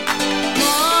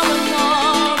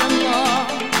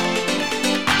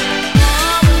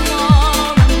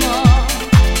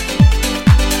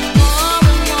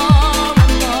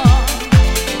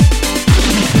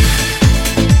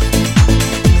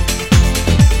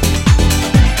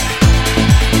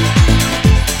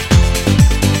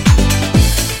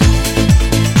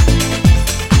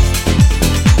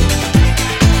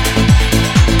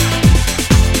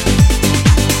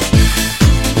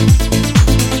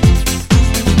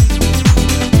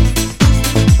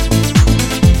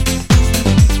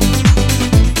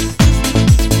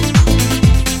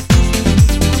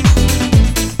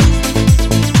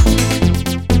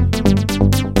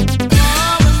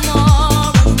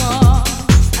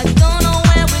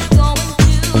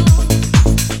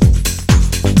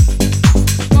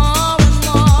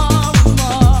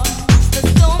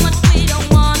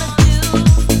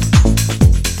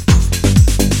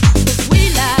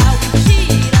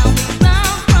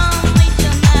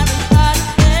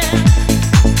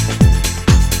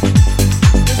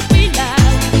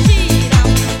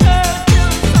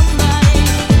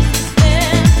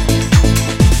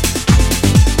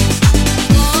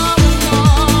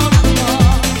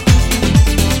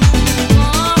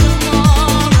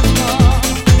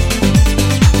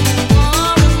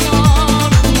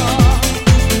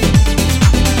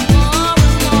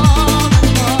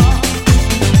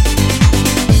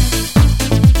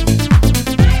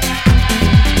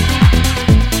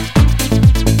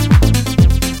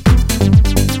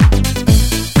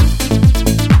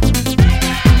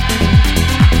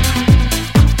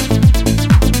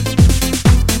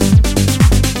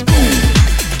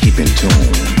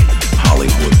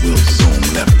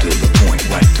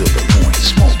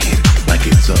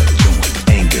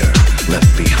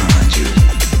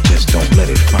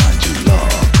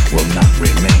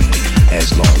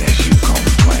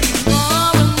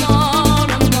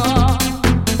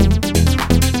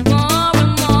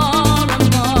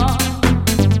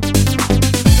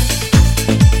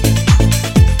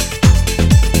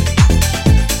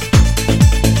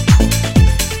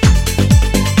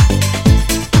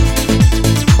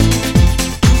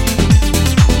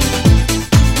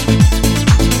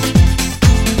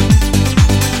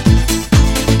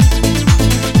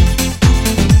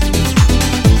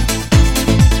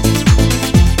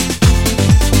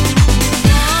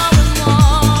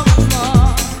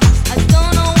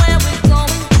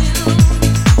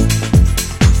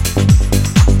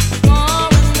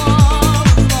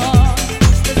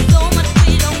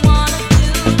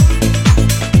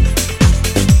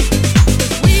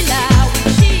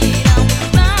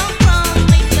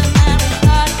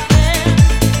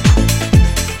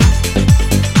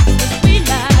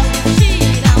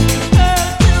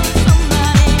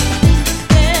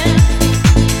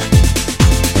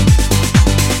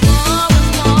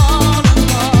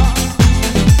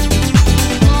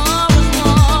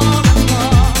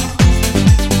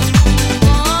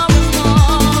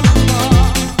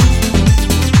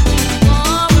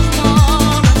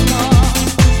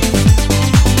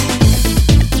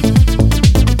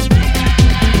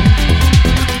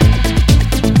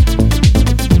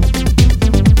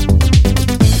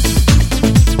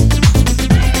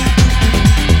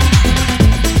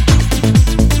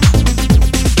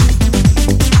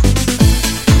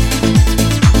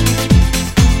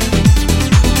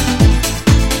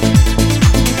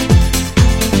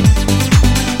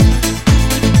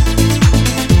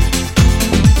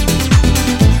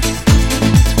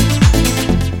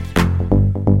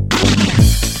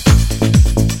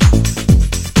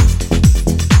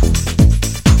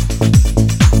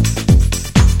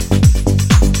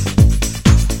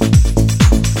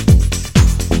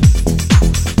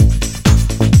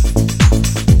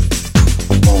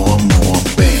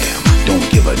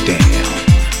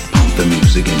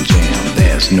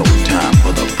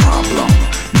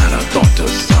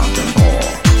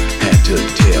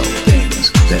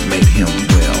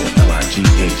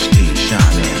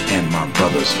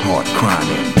 mother's heart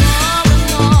crying.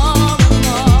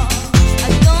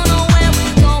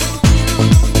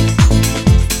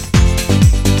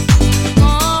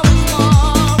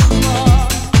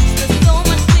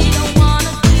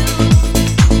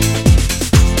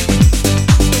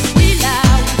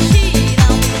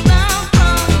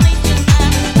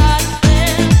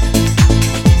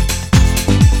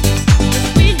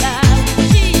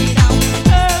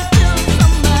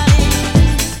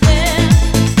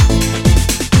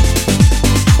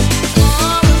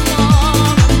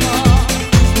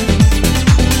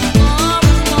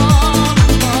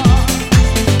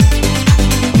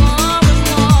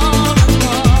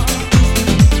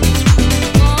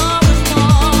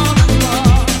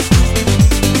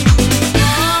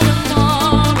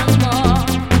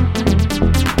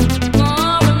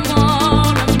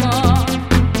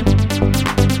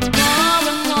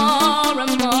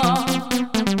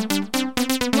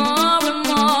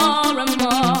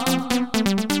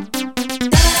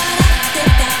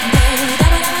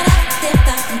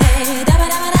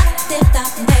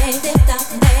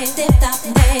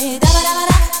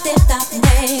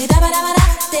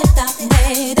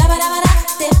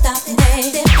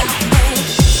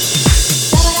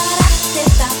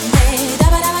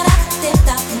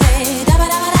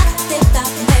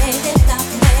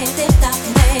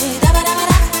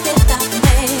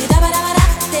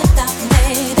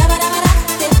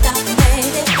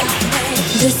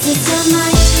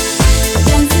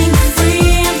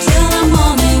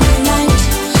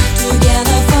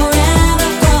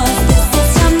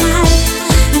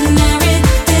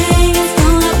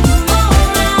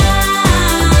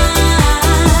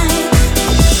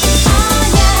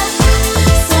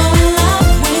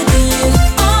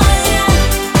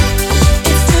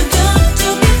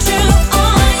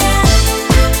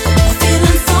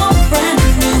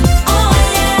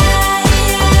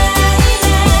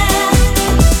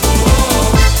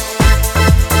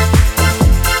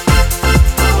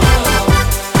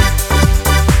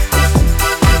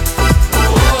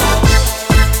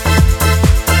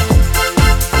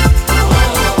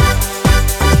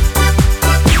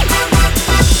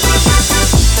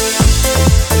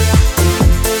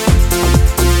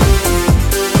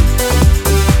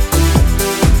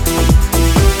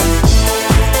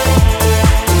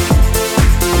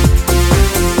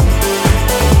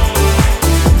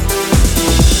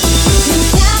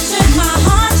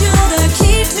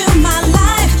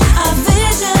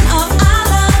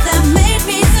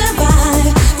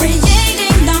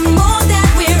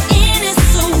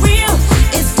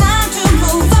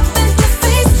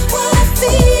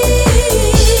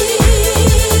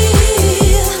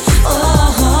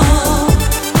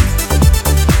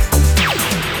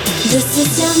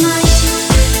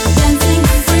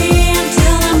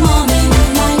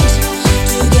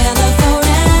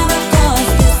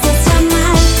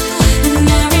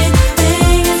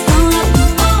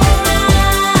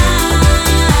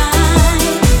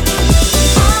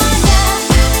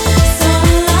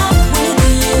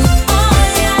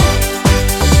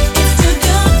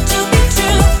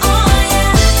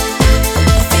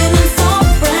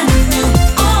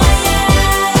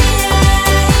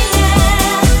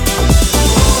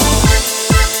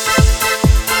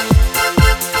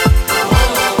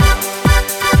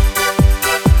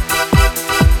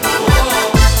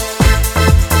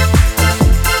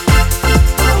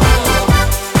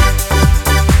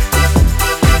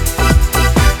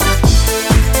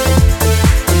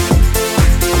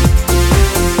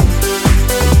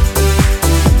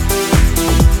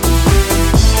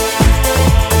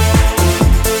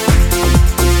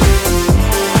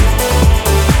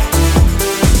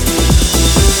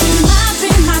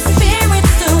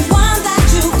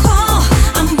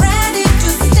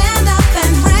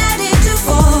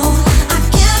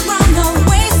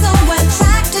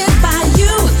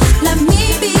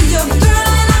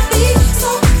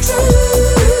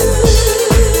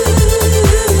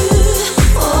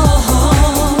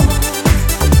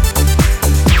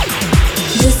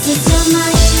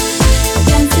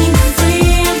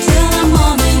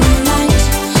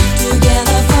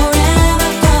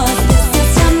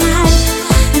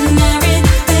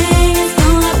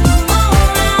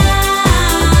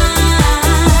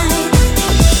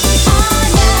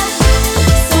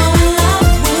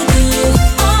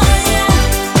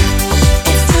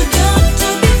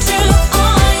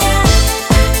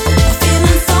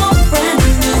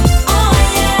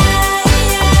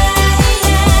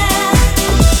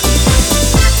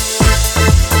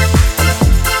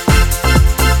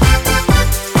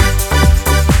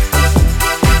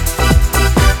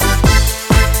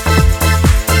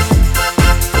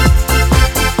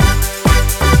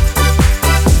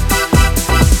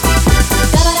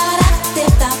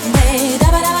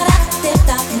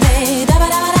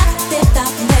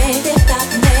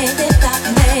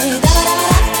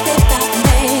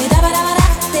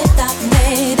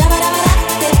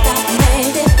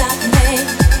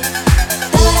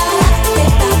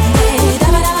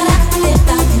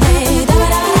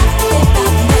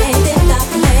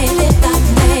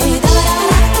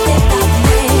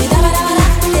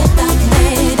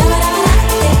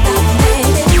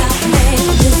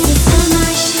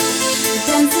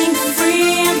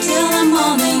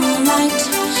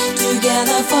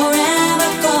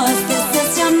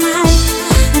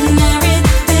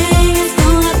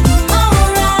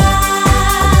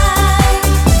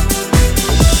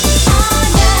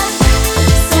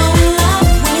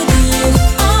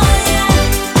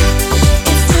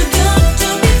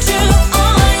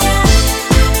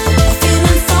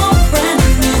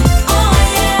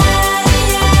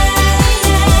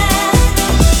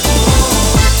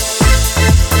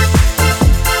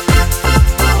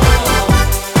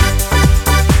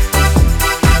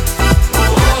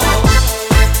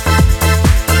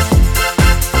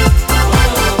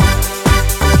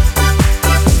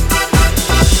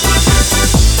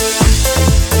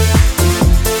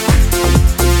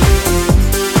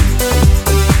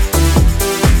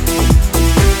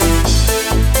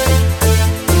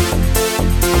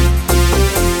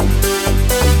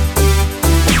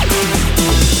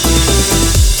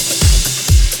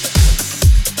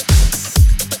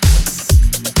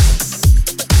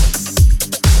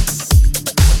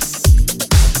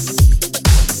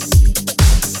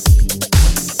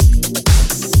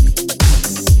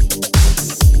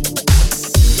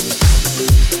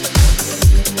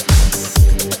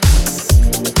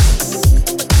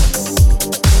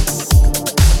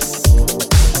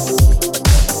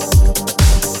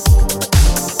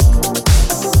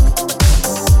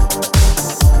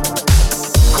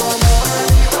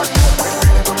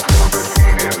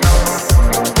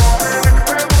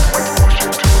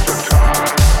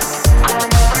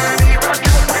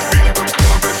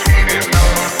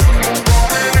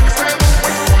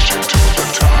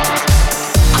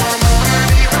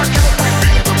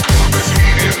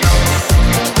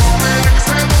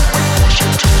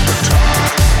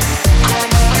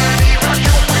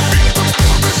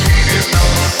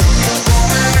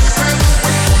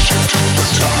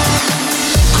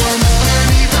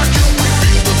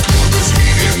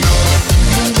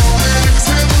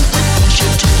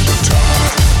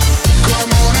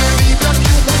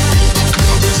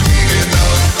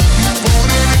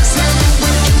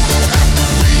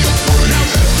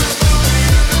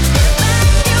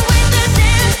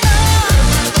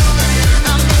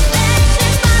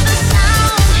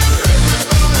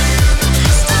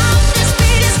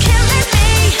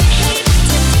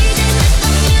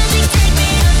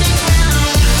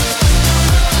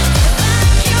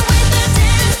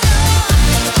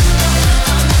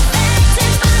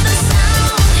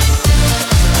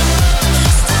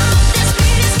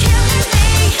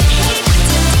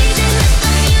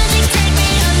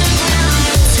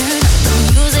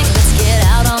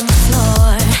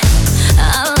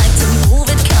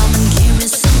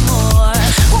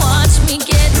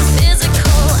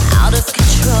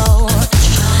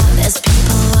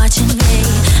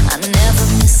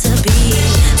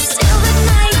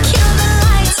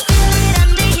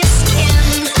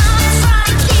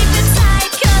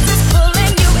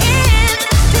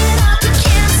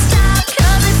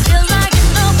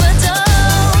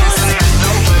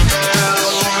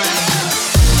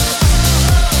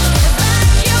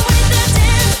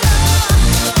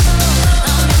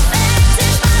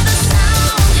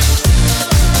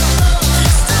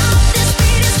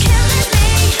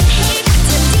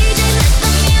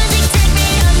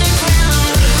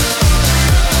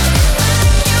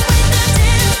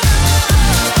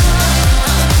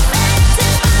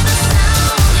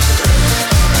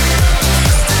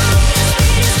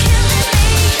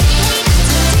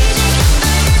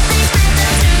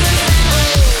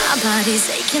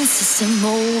 system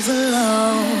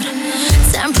overload.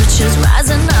 Temperatures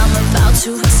rising, I'm about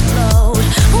to explode.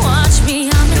 Watch me,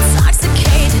 I'm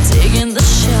intoxicated, digging the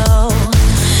show.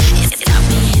 It's got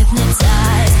me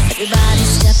hypnotized. Everybody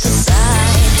step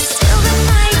aside. Still the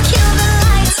night, kill the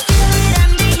lights, feel it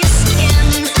under your skin.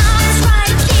 Eyes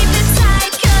right, keep it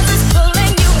tight, 'cause it's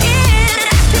pulling you in.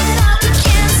 Wrap it up, we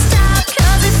can't stop,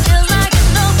 'cause it feels like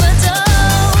an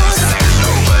overdose.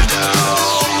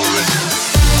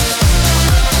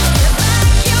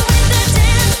 You in the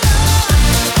dance floor,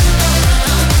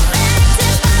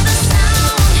 affected by the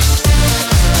sound.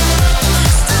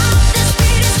 Stop, this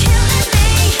beat is killing me.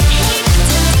 Hate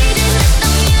to need it, let the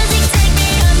music take me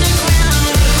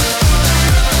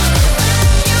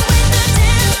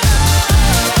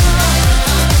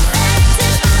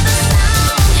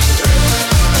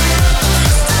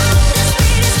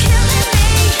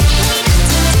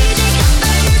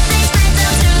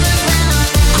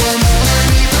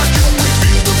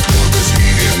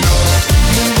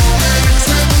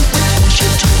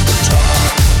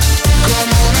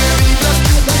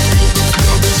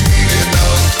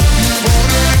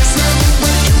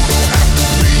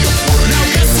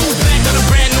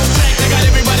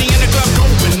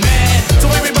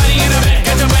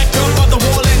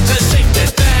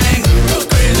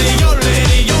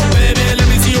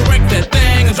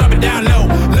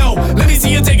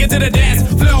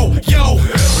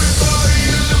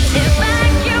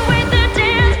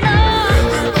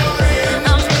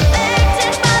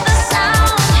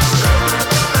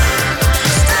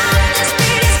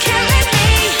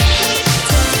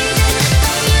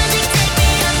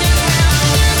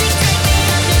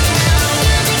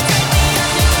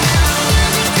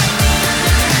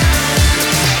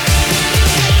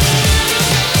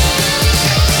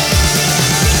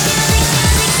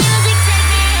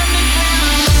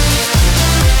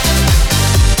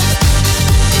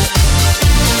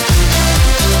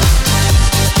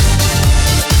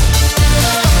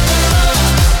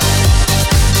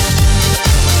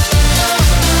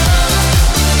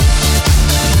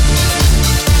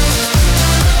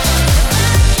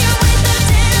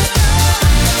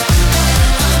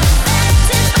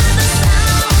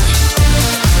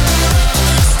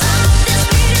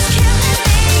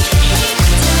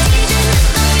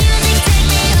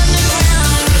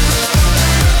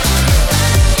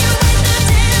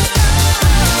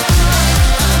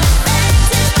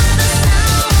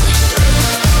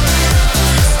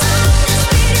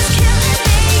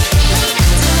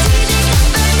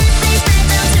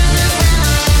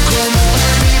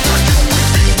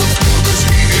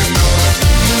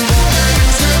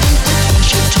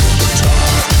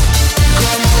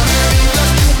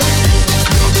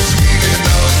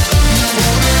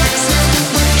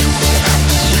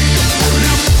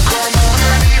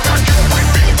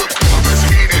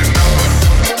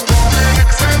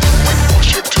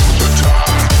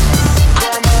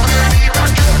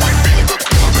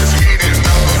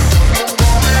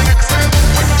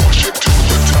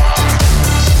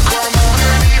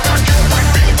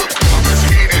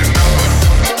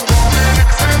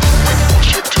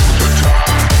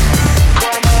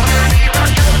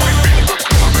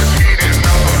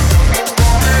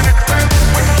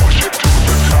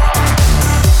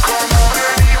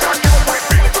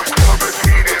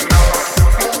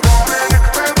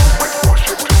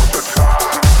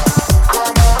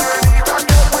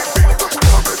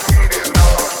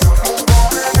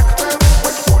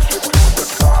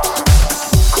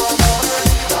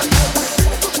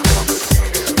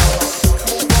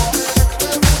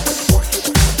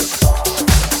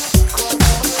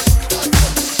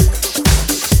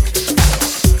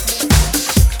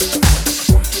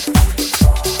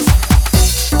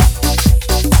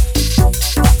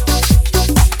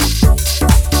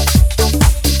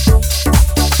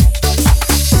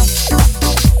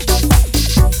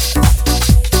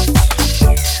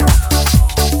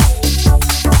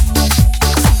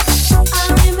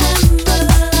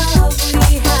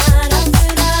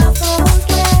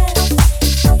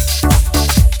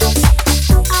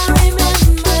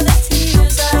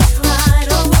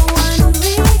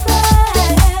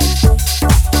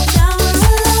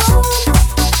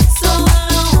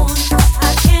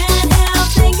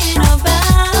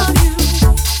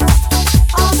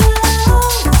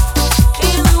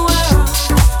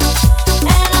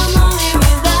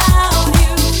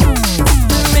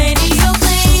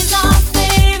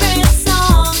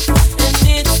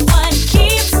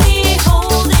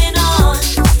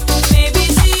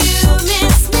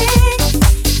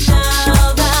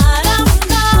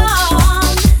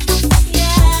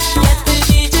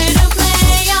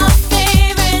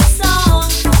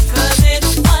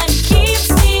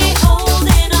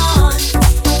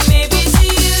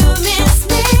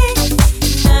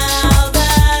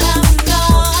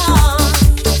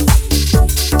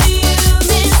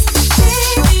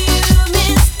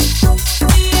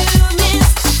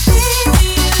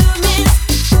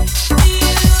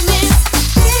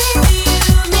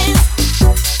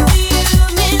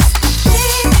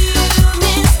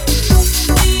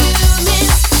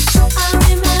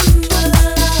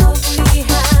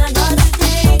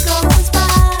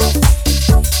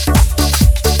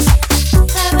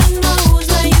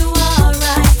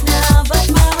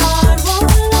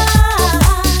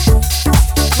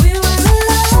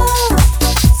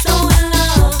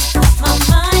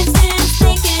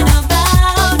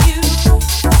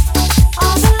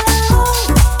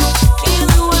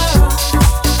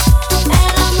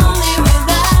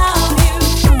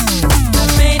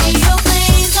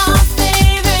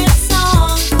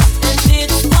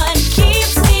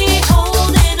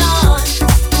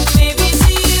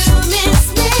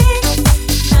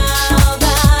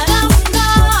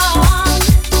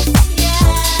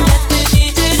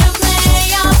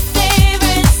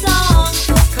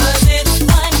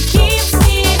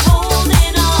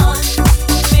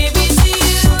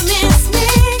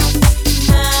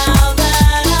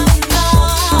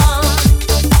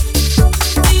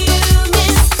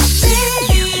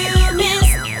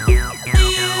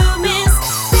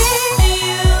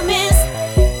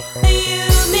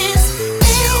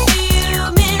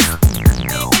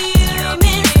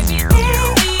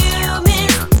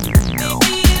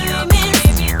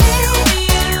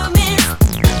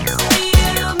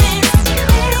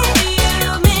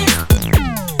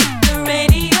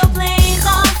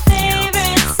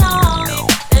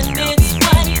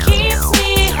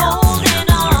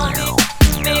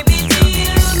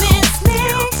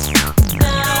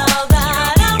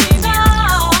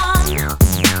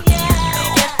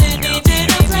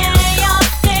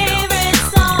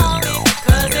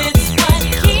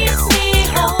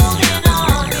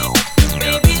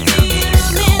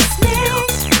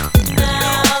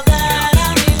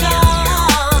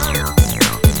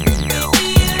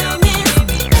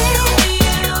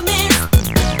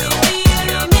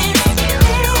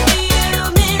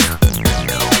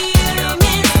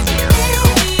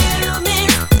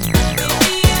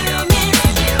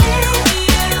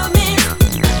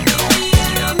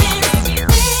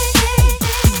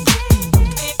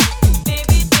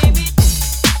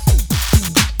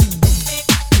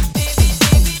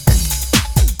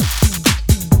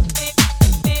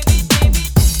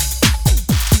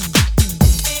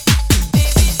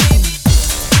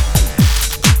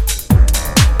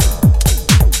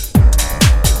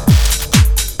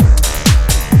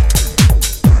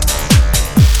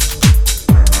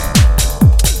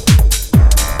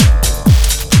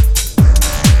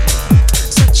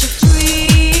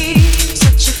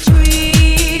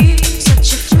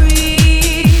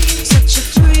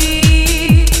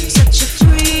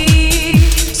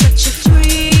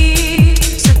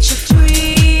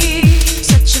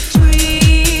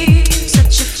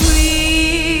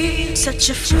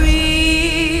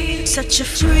Such a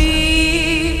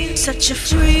free, such a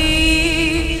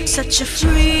free, such a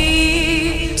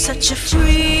free, such a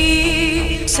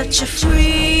free, such a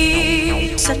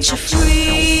free, such a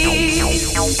free.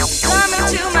 Coming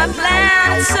to my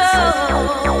planet soul.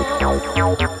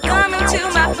 Coming to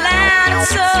my planet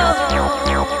soul.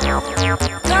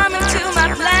 Coming to my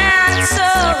planet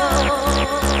soul.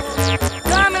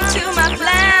 Coming to my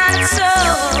planet soul.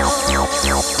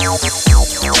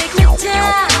 Take me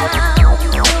down.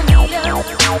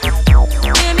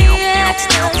 Give me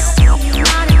ecstasy,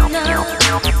 not enough.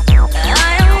 I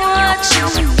am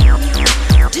watching you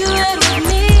do it with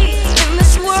me in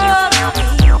this world.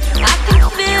 I can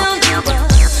feel you up,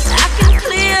 I can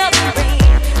clear the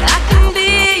rain, I can be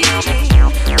your dream.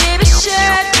 Baby,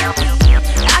 share with me,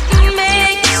 I can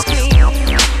make you scream.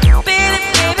 Baby,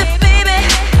 baby, baby,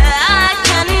 I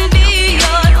can be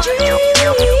your dream.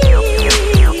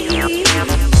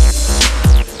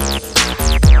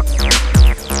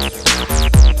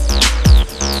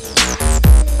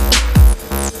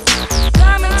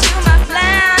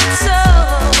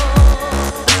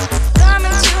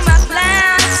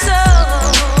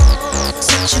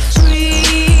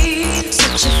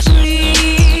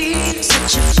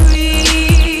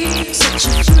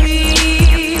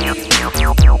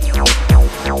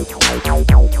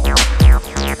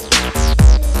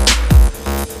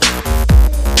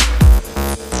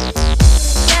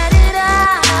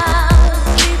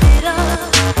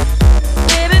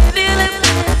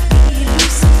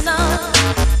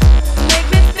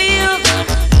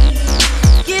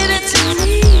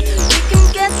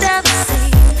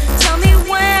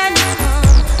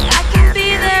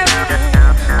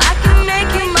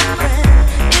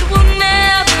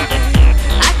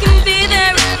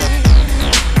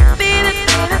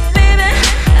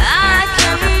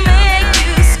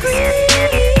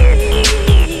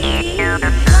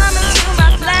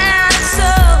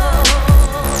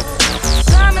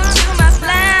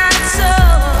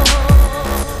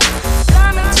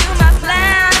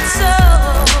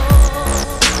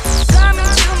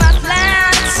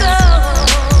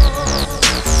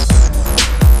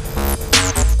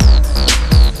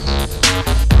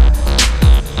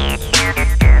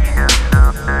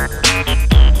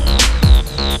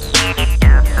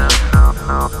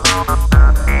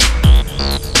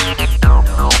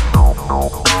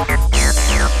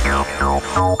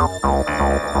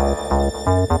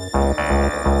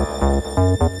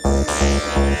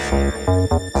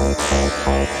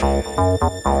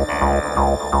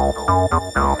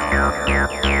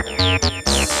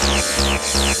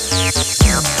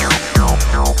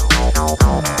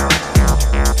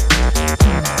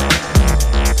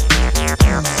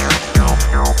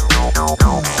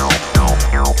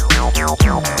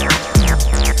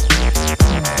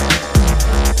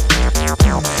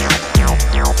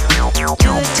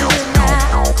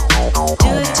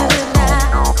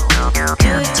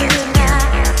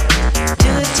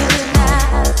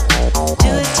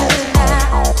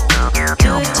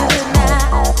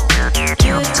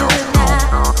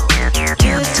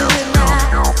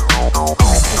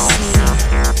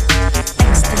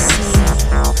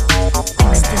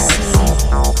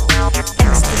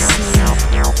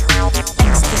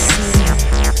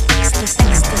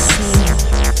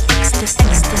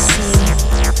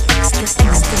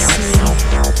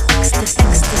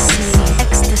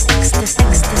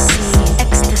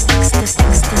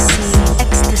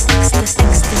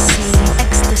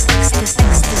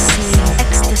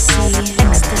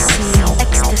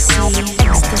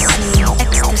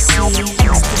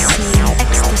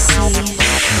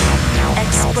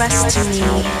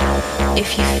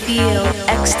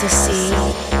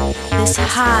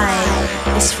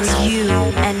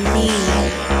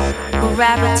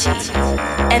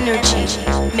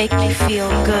 Make you feel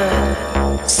good,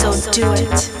 so do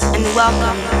it, and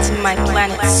welcome to my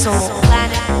planet soul.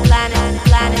 Planet, planet,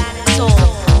 planet, soul.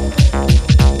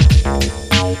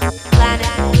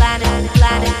 Planet, planet,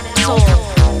 planet, soul.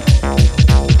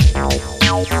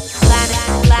 Planet,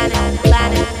 planet,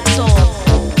 planet, soul.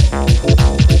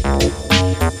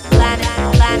 Planet,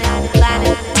 planet,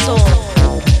 planet, soul.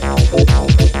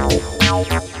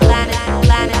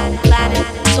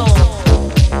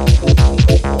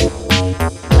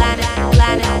 Planet,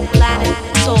 planet, planet,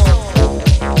 soul.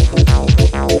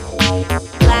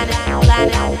 Planet,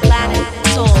 planet, planet.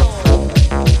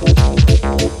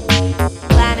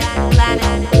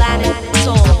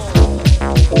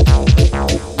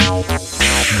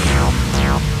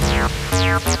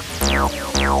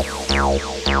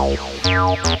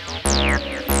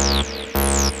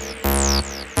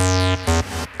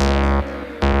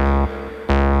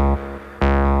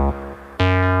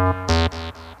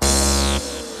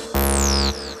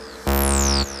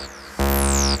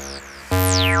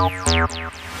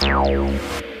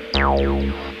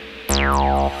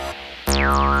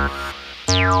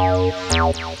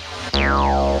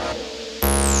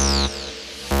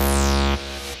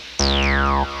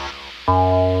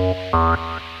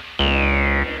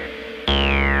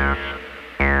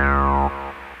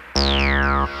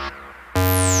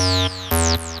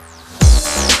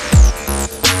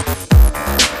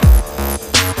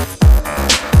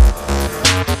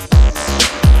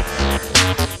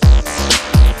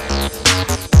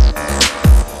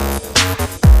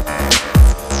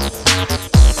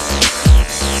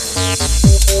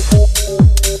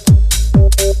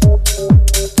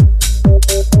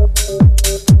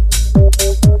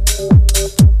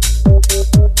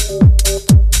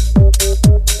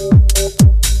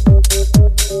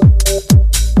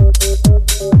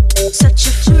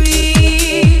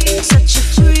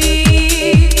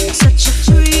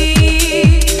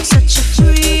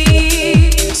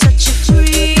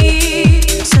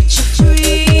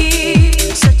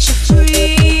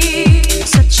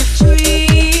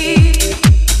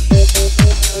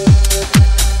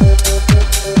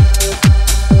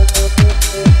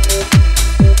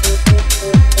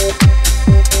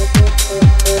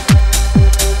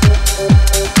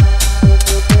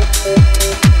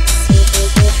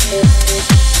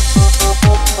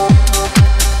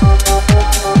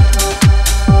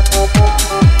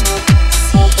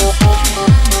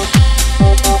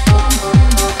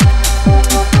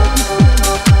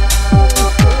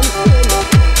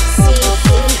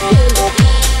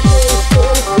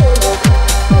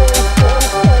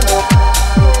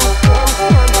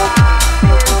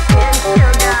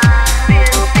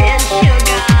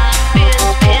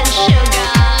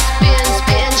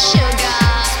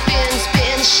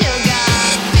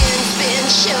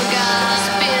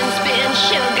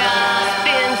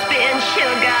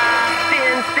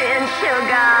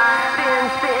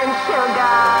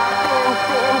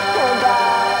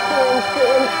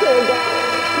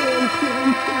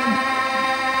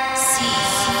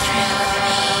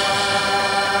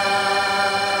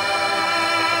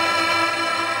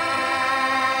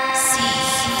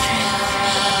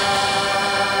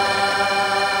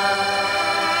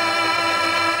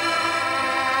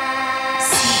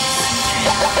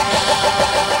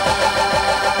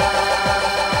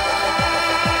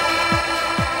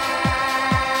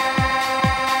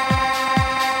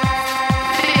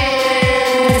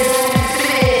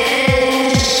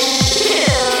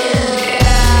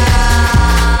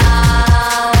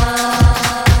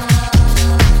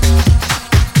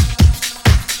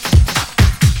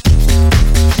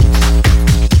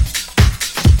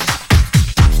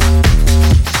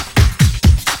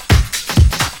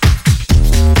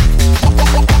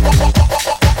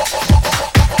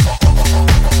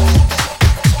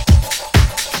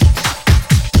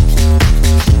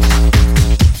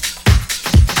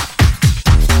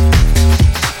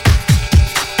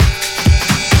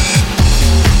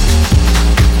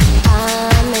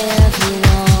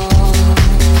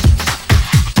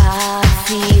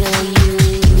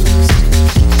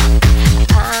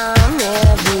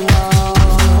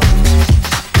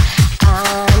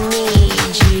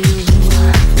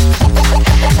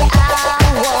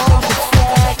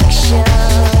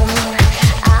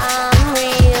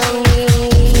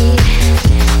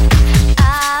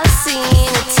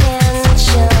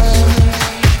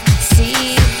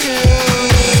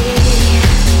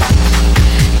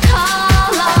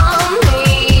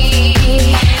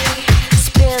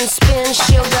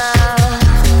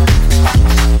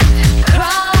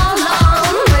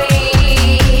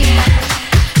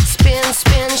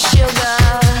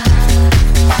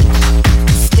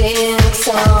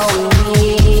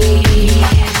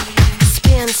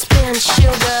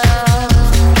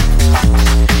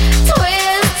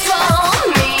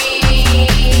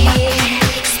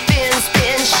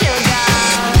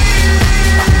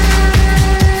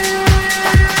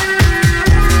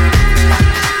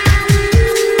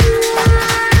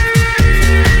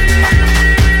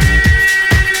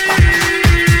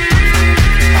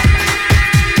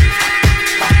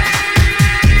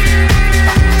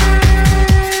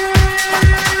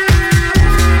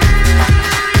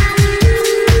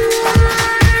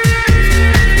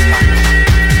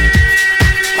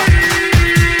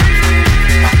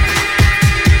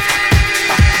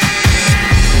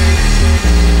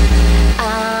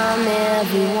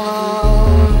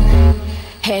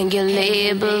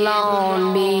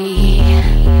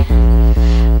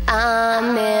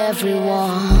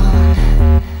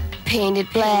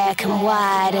 painted black and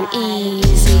white and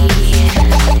easy.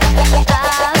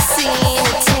 I've seen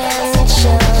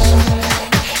attention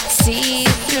see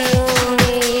through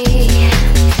me.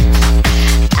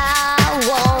 I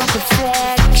want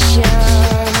perfection.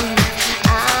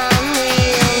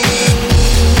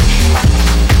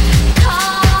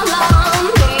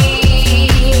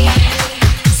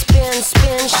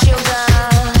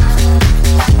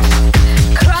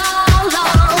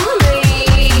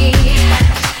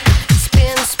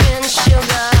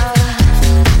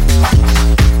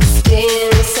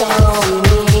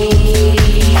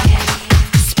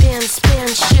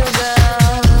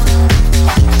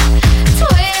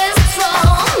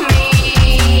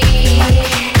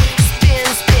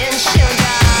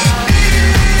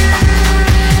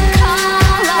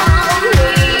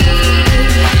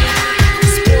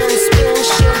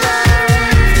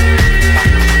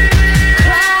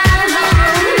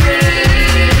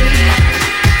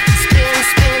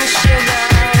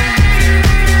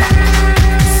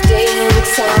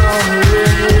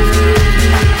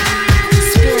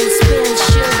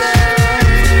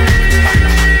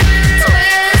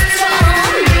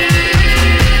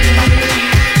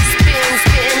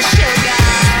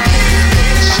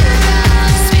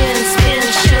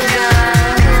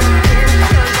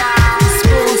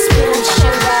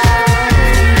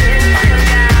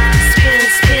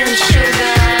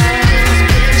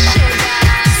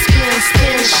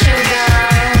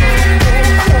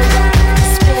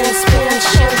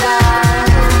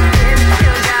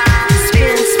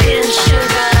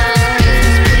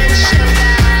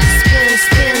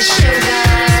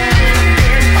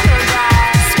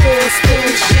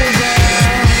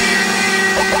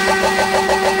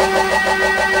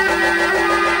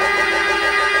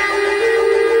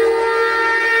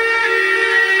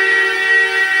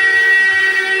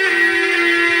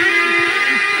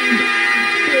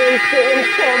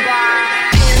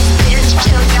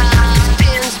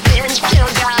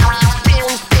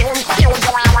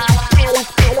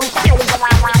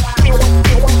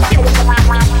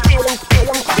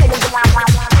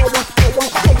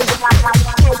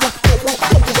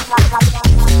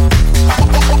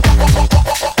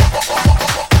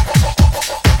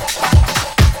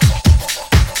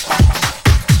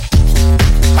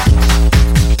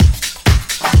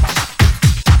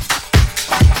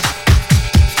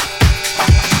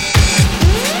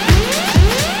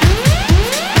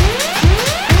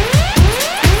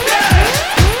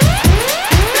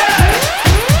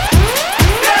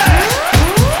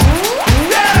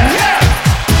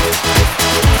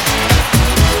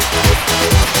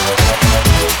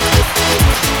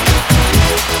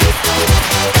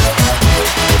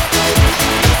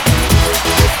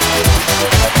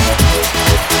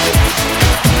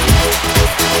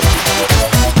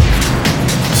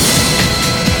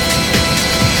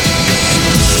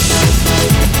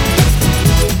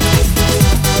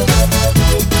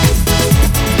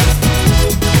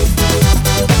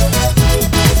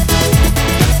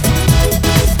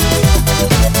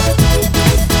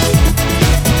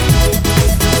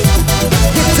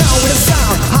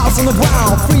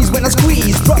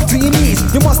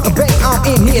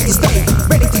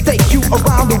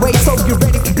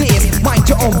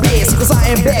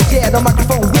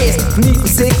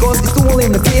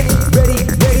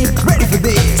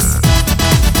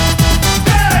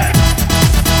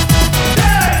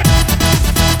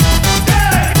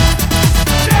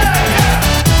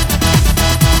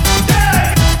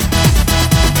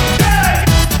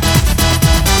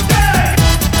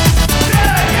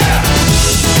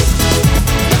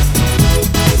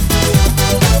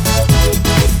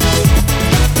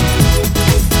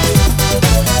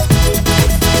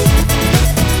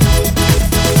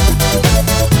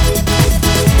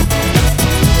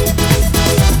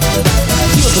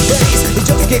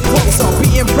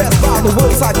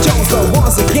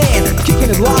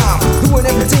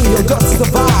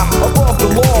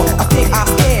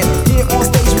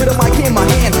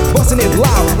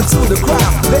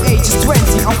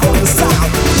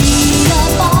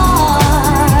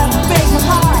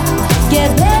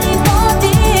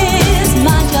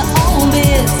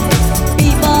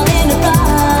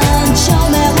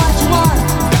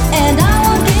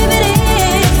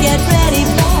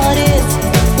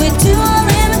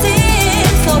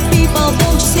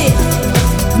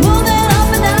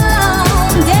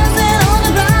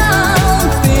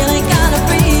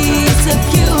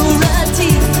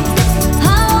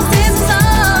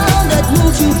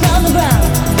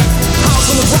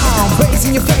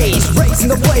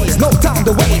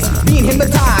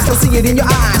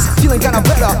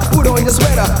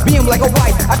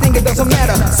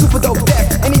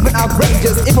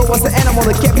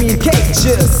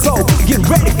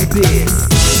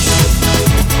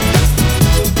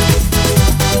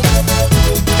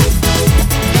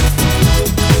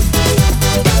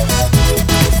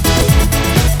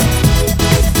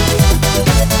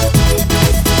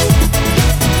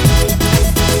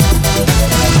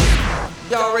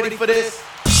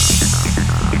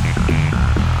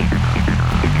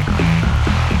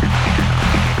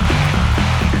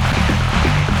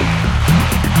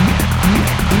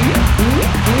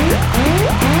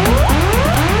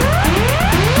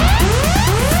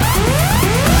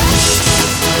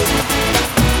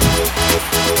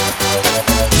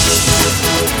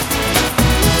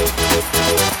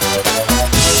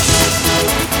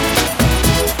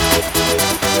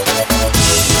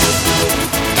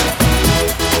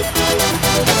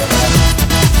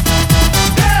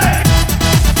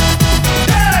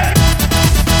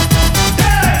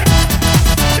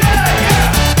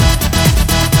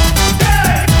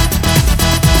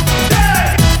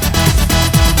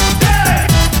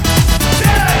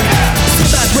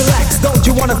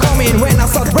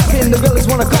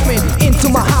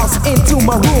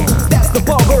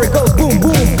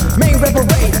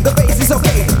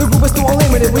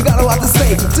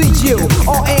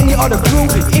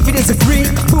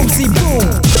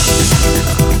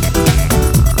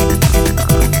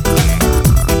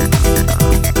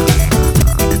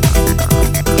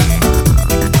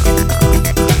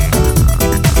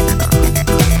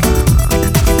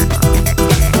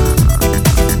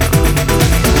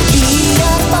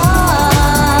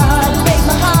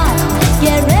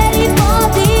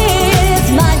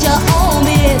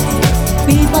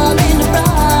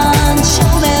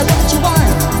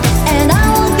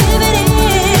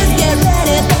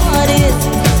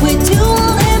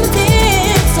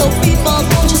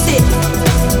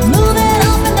 Moving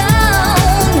up and down,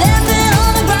 dancing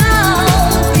on the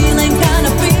ground, feeling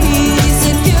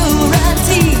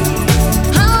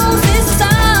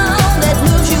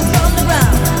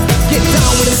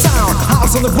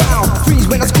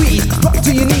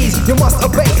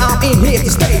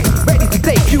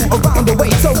the way,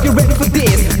 so get ready for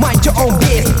this. Mind your own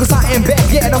biz, cause I am back,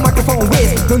 yeah, the microphone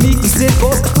whiz. No need to sit,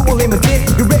 cause too limited.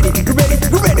 Get ready, get ready,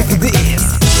 get ready for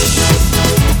this.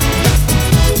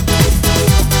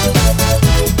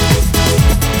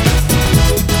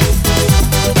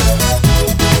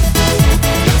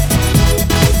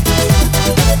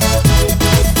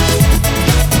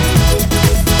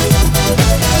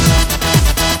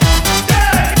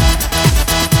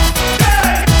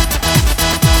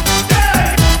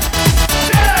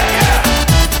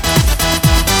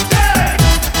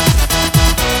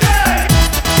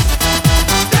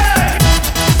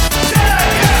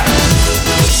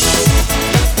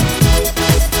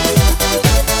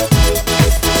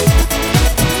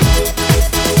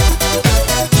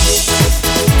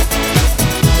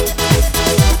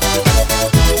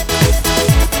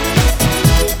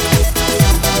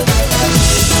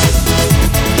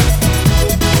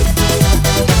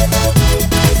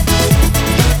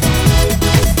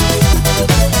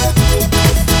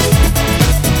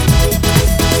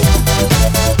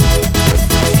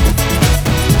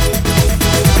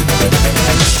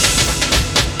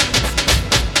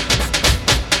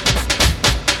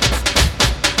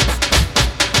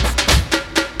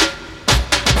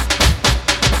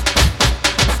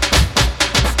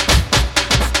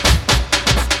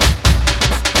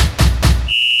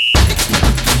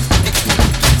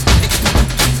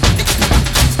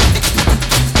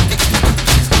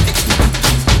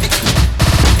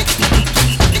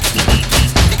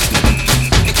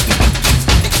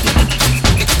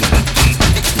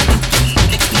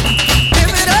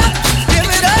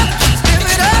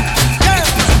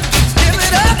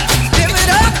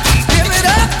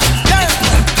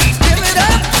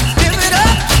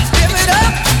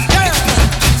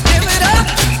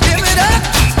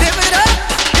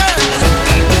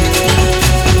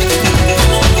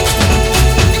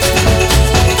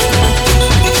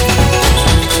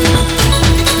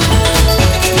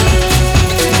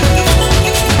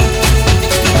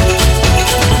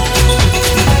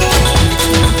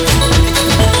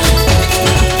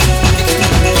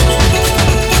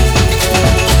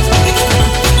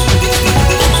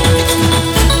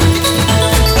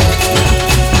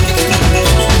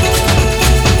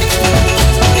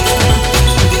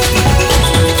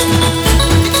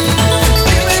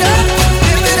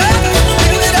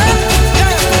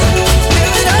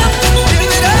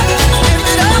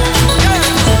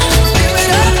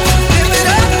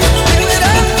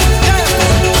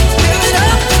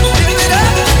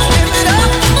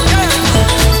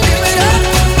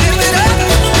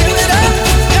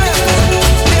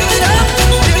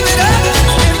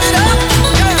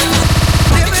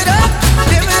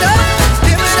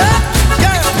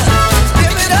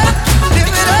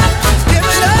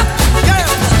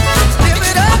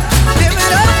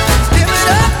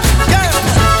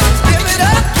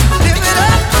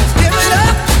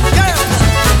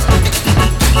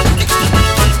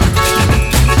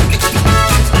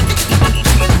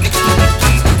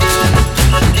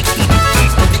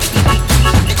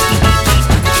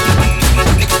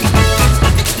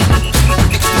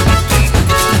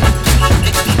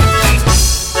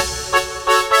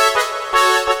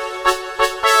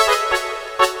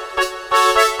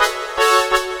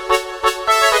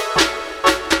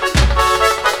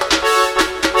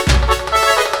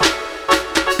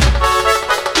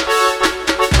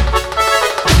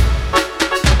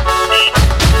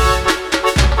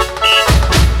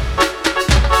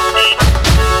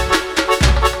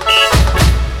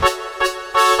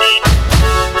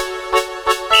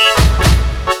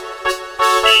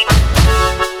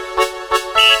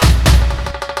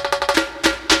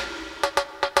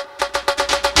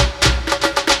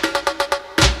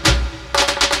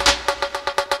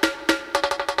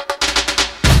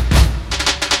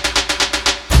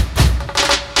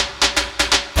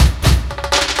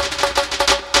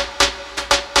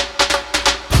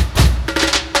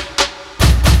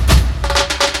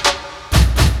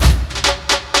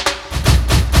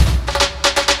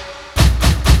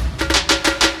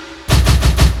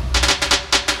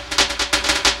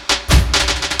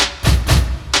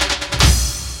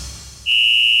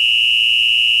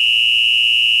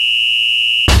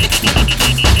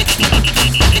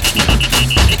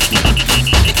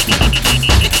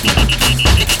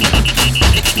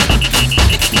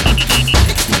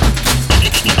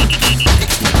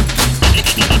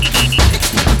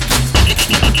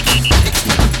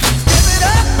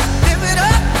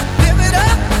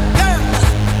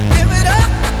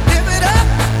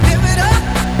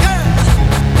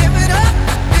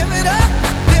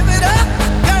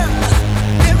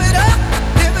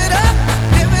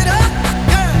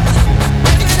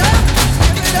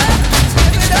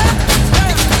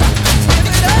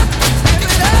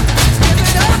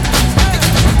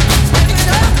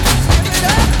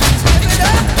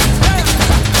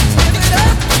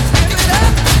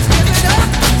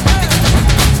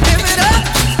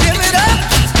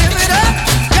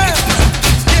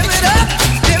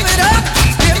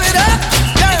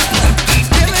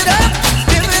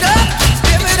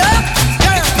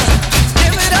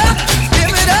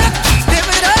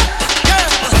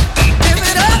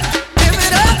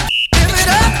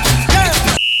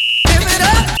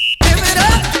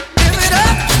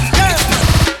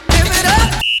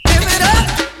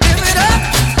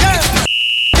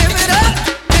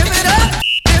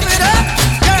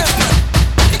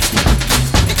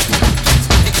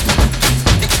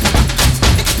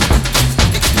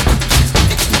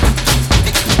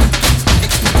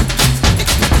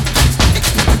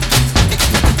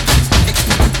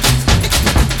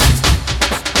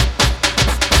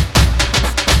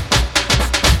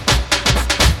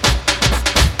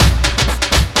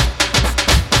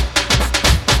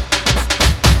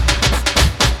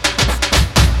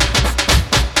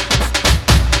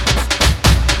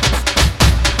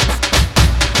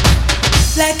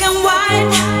 Black and white,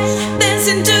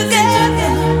 dancing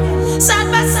together,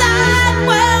 side by side,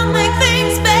 we'll make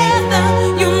things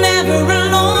better. You're never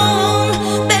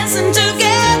alone, dancing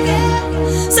together,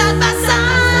 side by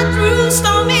side, through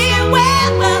stormy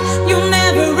weather. You're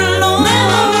never alone,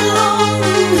 never alone,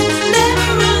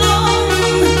 never alone,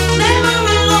 never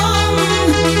alone,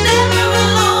 never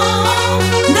alone,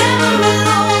 never alone,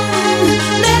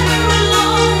 never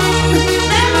alone,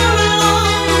 never alone, never alone.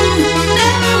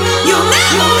 You're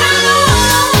never alone.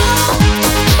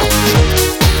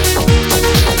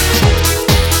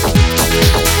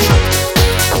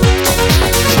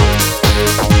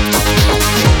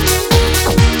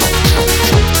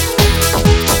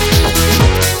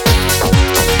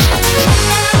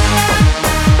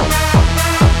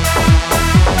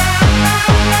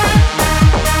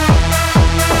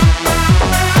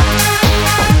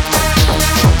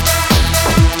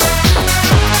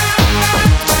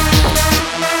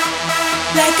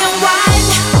 Black and white,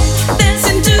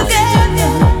 dancing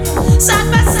together, side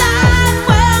by side,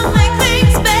 we'll make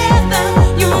things better.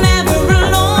 You're never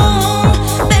alone,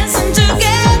 dancing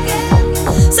together,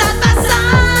 side by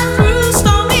side, through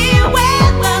stormy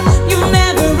weather. You're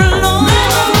never alone,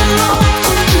 never alone,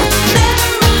 never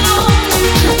alone,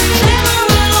 never alone, never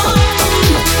alone.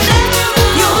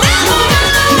 You're never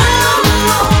alone, never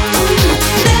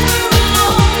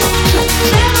alone,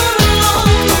 never alone, never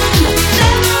alone,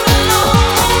 never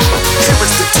alone. Here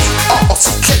is the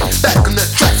D-R-O-C-K, back on the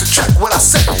track to check what I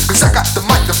say. Cause I got the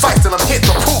mic to fight and I'm here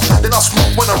to prove that I'll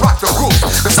smooth when I rock the groove.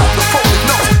 Cause I'm the pro that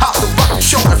knows how to rock the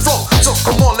show and flow. So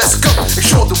come on, let's go and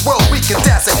show the world we can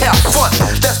dance and have fun.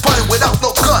 Let's party without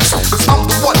no guns. Cause I'm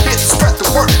the one here to spread the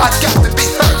word. I got to be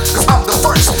heard. Cause I'm the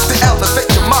first to elevate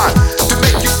your mind, to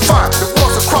make you find the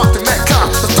world's a crime to mankind.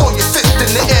 So throw your fist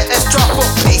in the air and strive for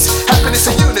peace, happiness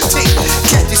and unity.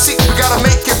 Can't you see we gotta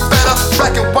make it better?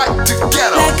 Black and white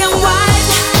together. Black and white,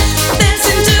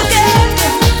 dancing together,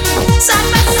 side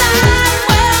by side,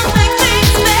 we'll make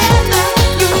things better.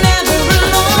 You're never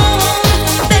alone,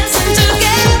 dancing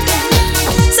together,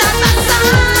 side by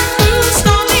side, through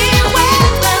stormy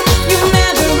weather. You're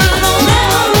never alone,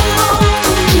 never alone,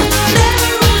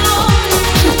 never alone,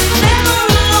 never alone, never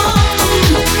alone.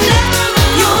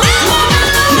 You're never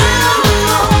alone, never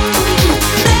alone,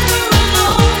 never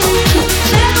alone,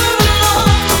 never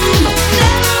alone,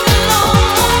 never alone.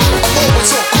 I'm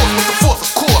always on course with the fourth,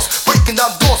 of course. Breaking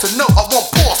down doors and no, I won't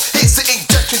pause. Here's the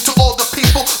injection to all the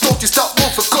people. Don't you stop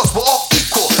moving cause we're all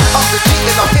equal. I'm the D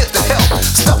and I'm here to help.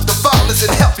 Stop the violence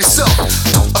and help yourself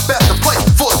to a better place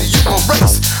for the human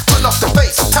race. Turn off the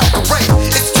bass, time to rave.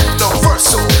 It's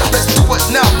universal. Let's do it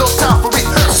now, no time for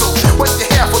rehearsal. Wave your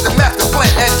hand for the master plan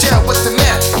and jam with the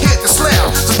man. Here to slam.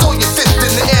 So throw your fist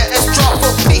in the air and strive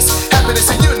for peace, happiness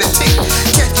and unity.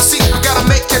 Can't you see we gotta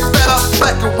make it better?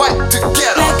 Black and white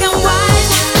together. Black and white,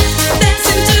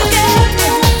 dancing together,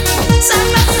 side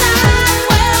by side,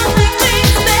 we'll make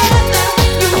things better.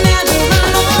 You're never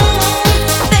alone,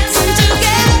 dancing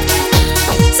together,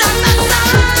 side by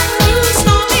side, through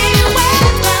stormy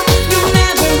weather. You're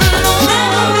never alone,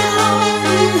 never alone,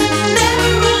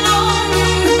 never alone,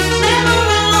 never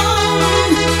alone,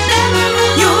 never alone.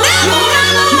 You're never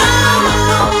alone, never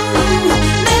alone,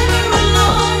 never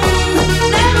alone,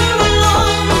 never alone,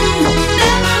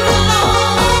 never alone.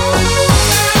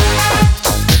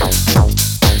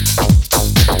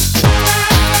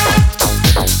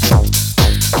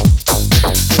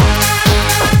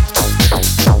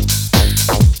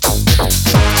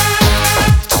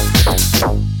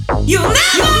 You're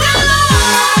never alone.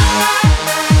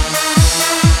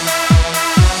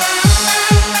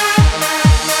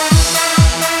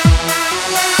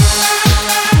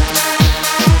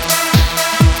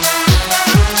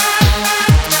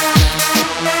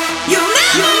 You're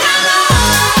never alone.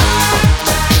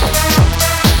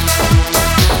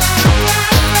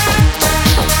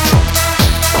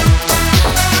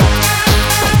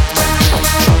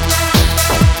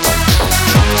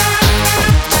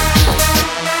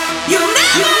 You're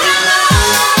never alone.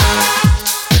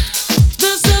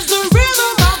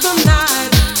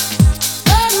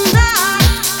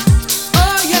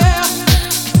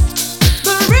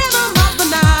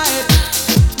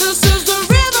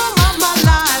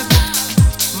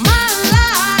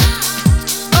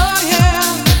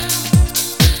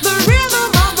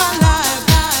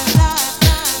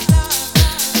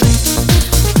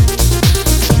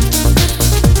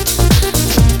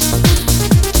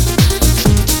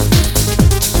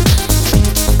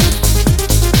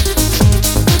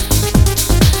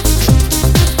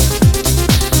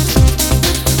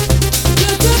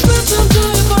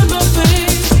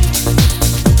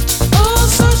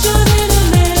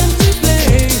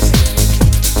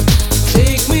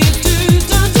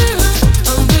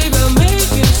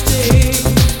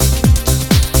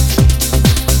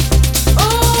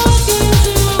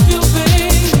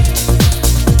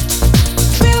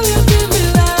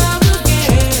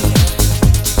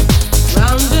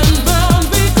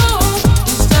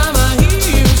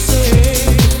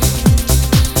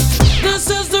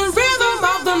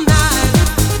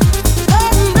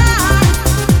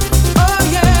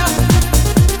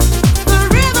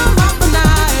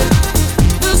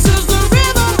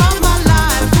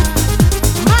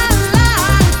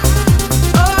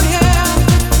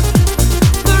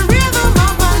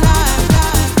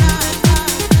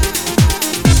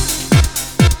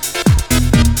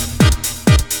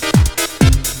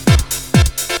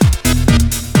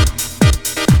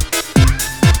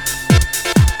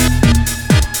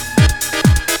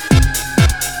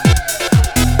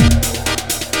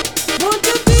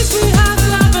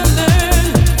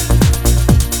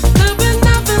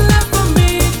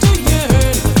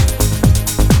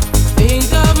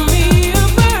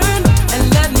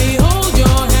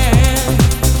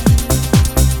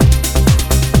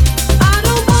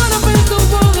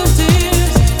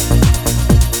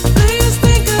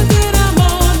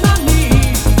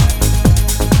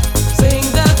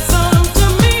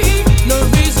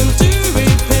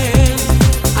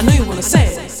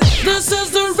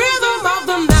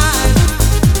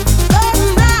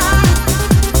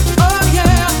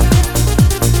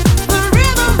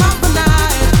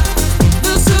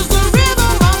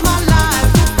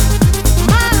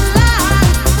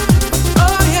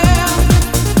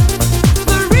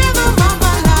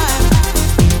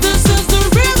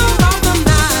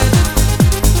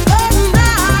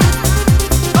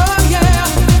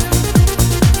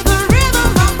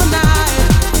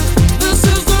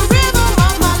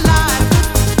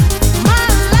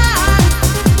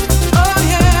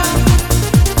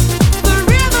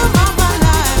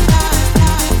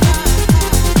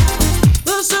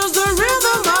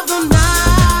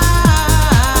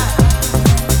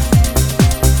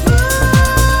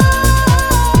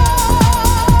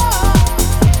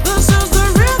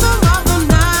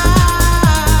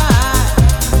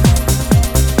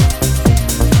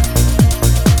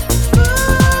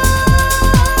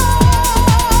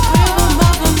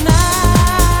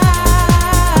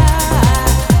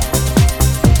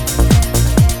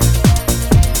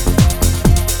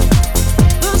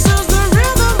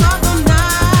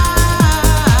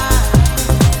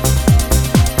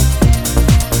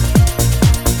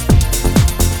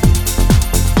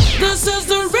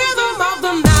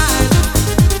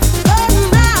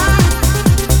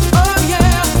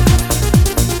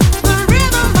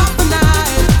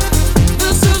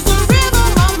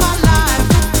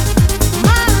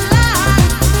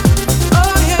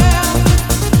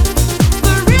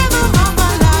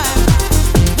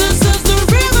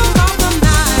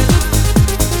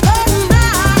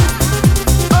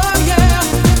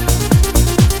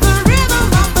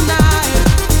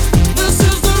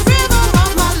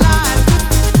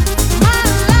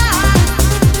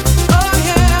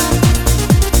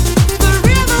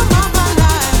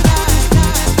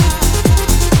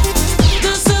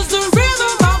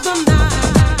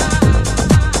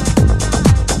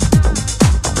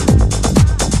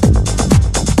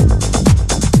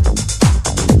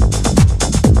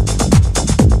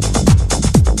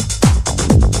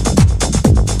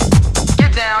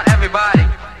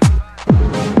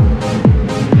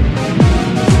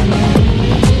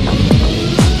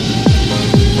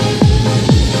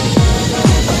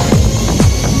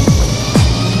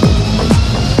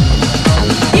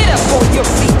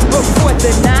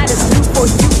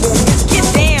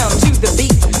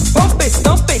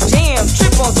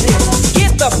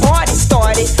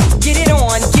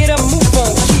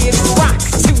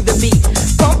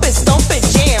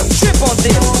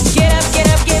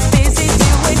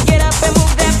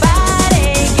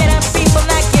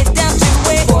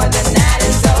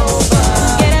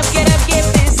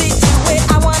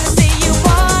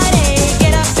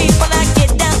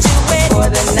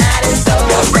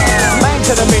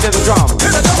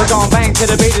 to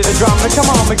the beat of the drum. Now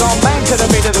come on, we gon' bang to the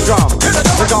beat of the drum.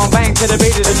 We're gon' bang to the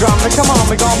beat of the drum. Now come on,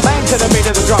 we gon' bang to the beat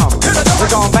of the drum.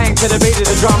 We're gon' bang to the beat of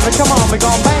the drum. Now come on, we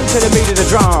gon' bang to the beat of the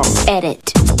drum. Edit.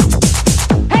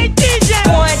 Hey DJ!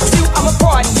 1, 2, I'm a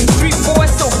party. 3, 4,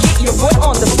 so get your butt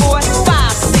on the floor. 5,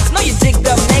 6, know you dig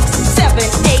the mix. 7,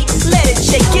 8, let it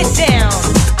shake, get down.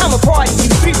 I'm a party.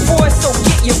 3, 4, so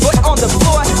get your butt on the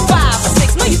floor. 5,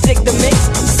 6, know you dig the mix.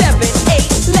 7,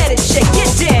 8, let it shake, get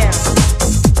down.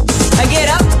 I get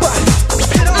up,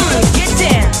 get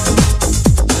down.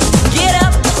 Get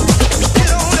up,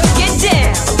 get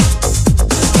down.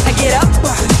 I get up,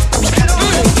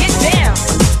 get down.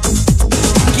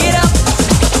 Get up.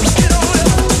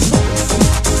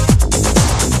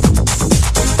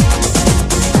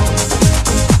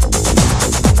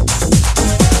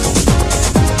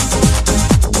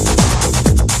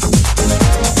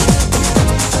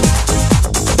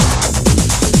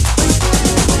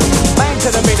 To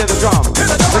the beat of the drum.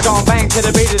 We're gon' bang to the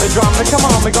beat of the drum. Now come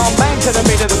on, we gon' bang to the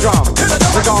beat of the drum.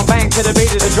 We're gon' bang to the beat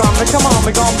of the drum. Now come on,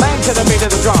 we gon' bang to the beat of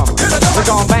the drum. We're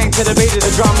gon' bang to the beat of the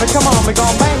drum. Now come on, we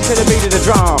gon' bang to the beat of the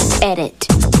drum. Edit.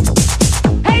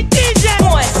 Hey DJ!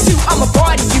 1, 2, I'm a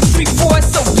party. You 3, 4,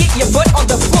 so get your butt on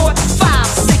the floor. 5,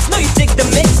 6, know you dig the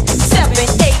mix. 7, 8,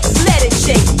 let it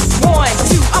shake. 1,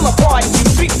 2, I'm a party. You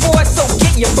 3, 4, so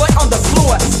get your butt on the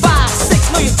floor. 5,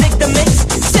 6, know you dig the mix.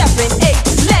 7, 8,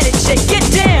 let it shake. Get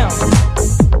down.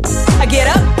 I get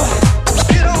up.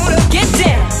 Get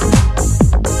down.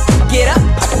 Get up.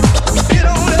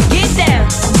 Get down.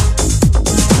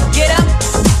 Get up.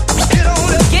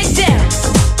 Get down.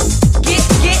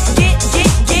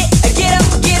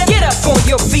 Get up on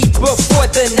your feet before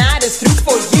the night is through.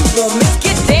 For you won't miss.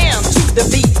 Get down to the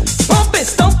beat. Bump it,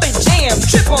 stomp it, jam.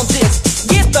 Trip on this.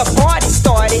 Get the party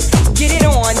started. Get it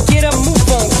on. Get a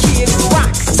move on, kid.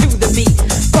 Rock to the beat.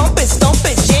 Bump it, stomp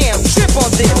it, jam. Trip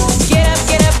on this. Get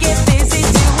up, get busy,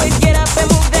 do it. Get up and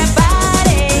move that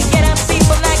body. Get up,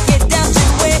 people, now get down to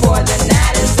it. Before the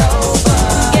night is over.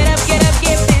 Get up,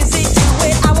 get busy, do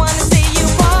it. I wanna see you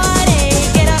party.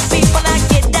 Get up, people, now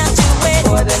get down to it.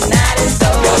 Before the night is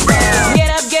over. Get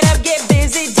up, get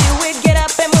busy, do it. Get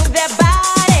up and move that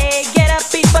body. Get up,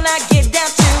 people, now get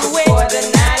down to it. Before the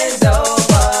night is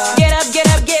over. Get up,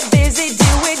 get busy,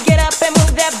 do it. Get up and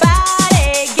move that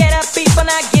body. Get up, people,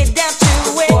 now get down to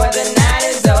it. Before the night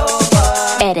is over.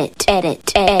 Edit. Edit.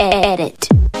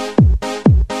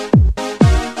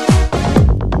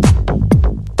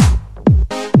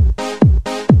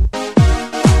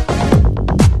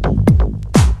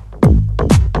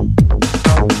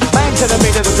 Bang to the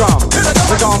beat of the drum.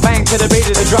 We're gon' bang to the beat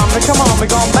of the drum. Now come on, we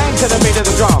gon' bang to the beat of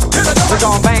the drum. We're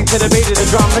gon' bang to the beat of the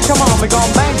drum. Now come on, we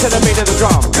gon' bang to the beat of the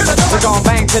drum. We're gon'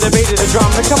 bang to the beat of the drum.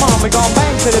 Now come on, we gon'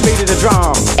 bang to the beat of the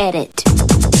drum. Edit.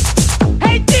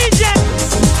 Hey DJ!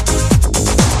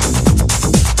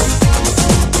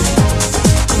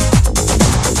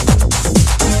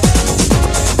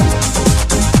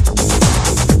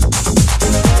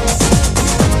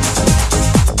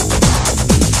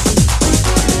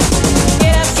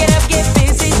 Get up, get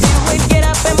busy, do it. Get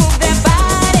up and move that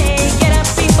body. Get up,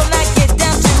 people, now get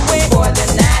down to it. Before the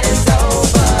night is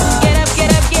over. Get up,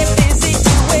 get busy,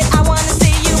 do it. I wanna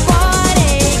see you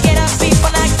party. Get up, people,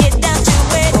 now get down to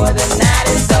it. Before the night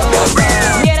is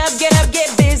over. Get up, get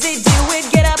busy, do it.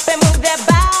 Get up and move that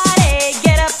body.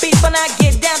 Get up, people, now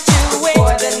get down to it.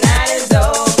 Before the night is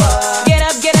over. Get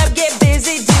up, get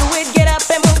busy, do it. Get up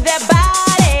and move that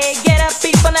body. Get up,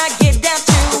 people, now get down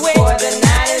to it. Before the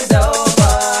night is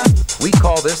over. We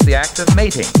call this the act of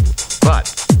mating. But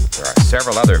there are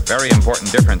several other very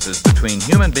important differences between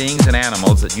human beings and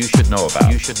animals that you should know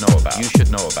about. You should know about.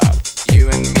 You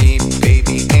and me,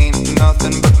 baby, ain't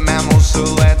nothing but mammals, so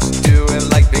let's do it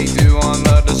like they do on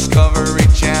the Discovery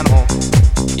Channel.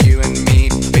 You and me,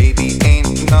 baby,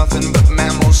 ain't nothing but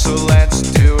mammals, so let's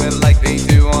do it like they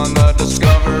do on the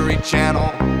Discovery Channel.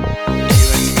 You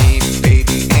and me,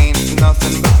 baby, ain't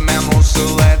nothing but mammals, so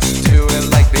let's do it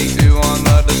like they do on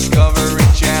the Discovery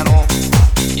Channel.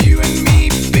 You and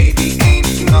me, baby,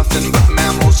 ain't nothing but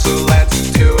mammals, so let's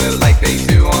do it like they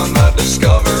do on the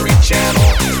Discovery Channel.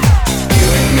 You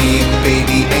and me,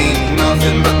 baby, ain't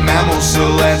nothing but mammals, so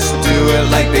let's do it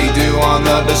like they do on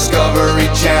the Discovery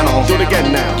Channel. Do it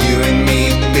again now. You and me,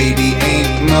 baby,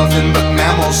 ain't nothing but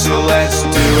mammals, so let's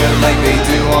do it like they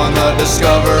do on the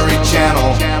Discovery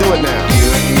Channel. Do it now. You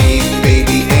and me,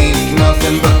 baby, ain't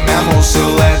nothing but mammals, so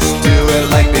let's do it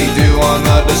like they do on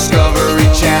the Discovery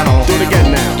Channel. Do it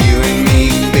again now. You and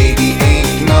me, baby,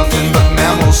 ain't nothing but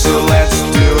mammals, so let's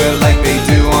do it like they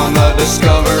do on the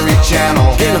Discovery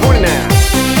Channel. Getting horny now.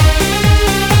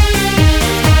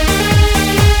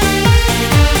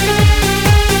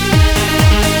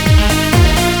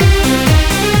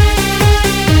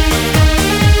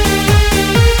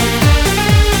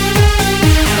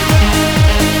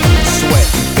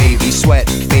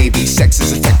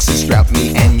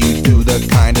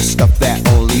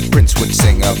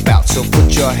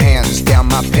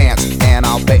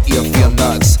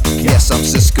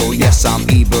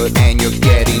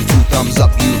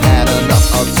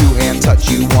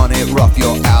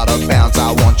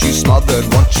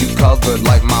 delivered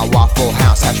like my Waffle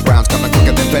House. Hash browns coming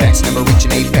quicker than FedEx, never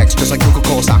reaching apex. Just like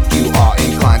Coca-Cola stock, you are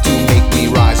inclined to make me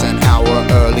rise an hour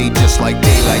early, just like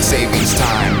daylight savings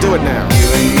time. Do it now. You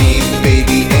and me,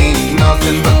 baby, ain't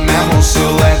nothing but mammals, so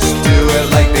let's do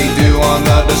it like they do on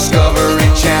the Discovery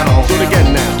Channel. Do it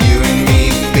again now. You and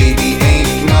me, baby,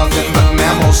 ain't nothing but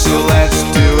mammals, so let's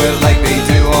do it like they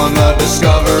do on the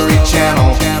Discovery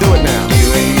Channel. Do it now. You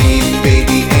and me,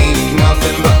 baby, ain't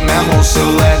nothing but mammals, so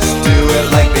let's do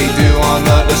it like they do on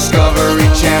the Discovery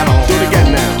Channel. Do it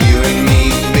again now. You and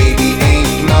me, baby,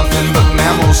 ain't nothing but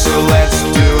mammals, so let's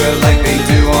do it like they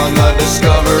do on the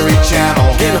Discovery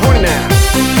Channel. Getting horny now.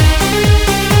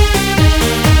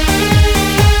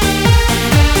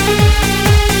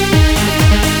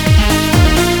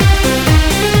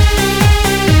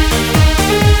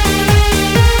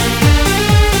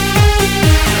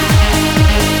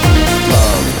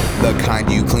 The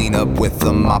kind you clean up with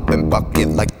a mop and bucket,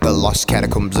 like the lost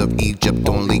catacombs of Egypt.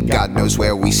 Only God knows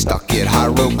where we stuck it.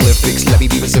 Hieroglyphics, let me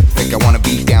be Pacific. I wanna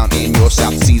be down in your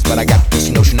South Seas, but I got this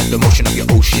notion of the motion of your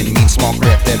ocean means small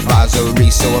craft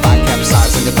advisory. So if I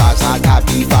capsize on your thighs, high tide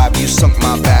P5, you sunk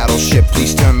my battleship.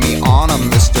 Please turn me on. I'm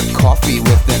Mr. Coffee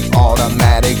with an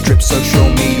automatic drip. So show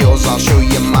me yours, I'll show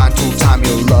you mine. Tool time,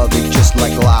 you'll love it just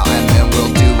like Lyle, and then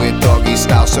we'll do it doggy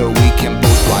style so we can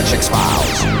both watch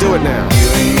X-Files. Do it now. You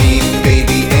and me,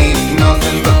 baby, ain't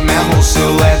nothing but mammals,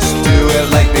 so let's do it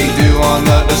like they do on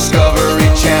the Discovery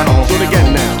Channel. Do it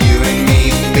again now. You and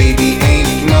me, baby,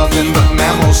 ain't nothing but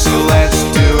mammals, so let's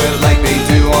do it like they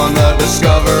do on the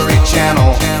Discovery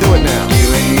Channel. Do it now. You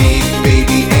and me,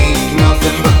 baby, ain't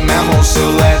nothing but mammals, so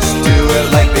let's do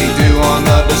it like they do on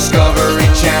the Discovery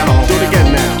Channel. Do it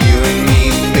again now. You and me,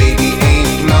 baby,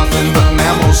 ain't nothing but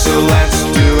mammals, so let's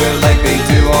do it like they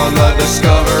do on the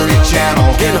Discovery Channel.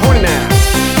 Getting horny now.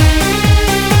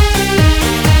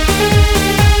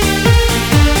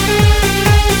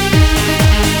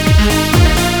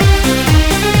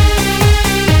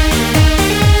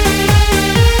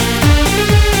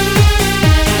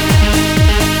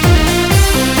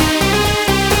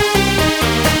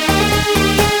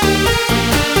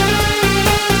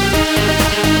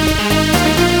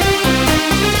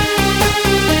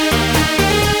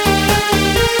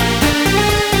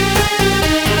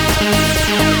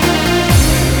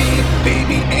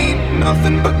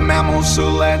 Nothing but mammals, so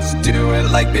let's do it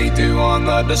like they do on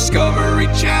the Discovery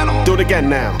Channel. Do it again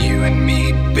now. You and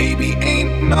me, baby,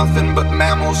 ain't nothing but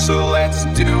mammals, so let's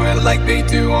do it like they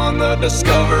do on the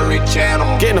Discovery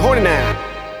Channel. Getting horny now.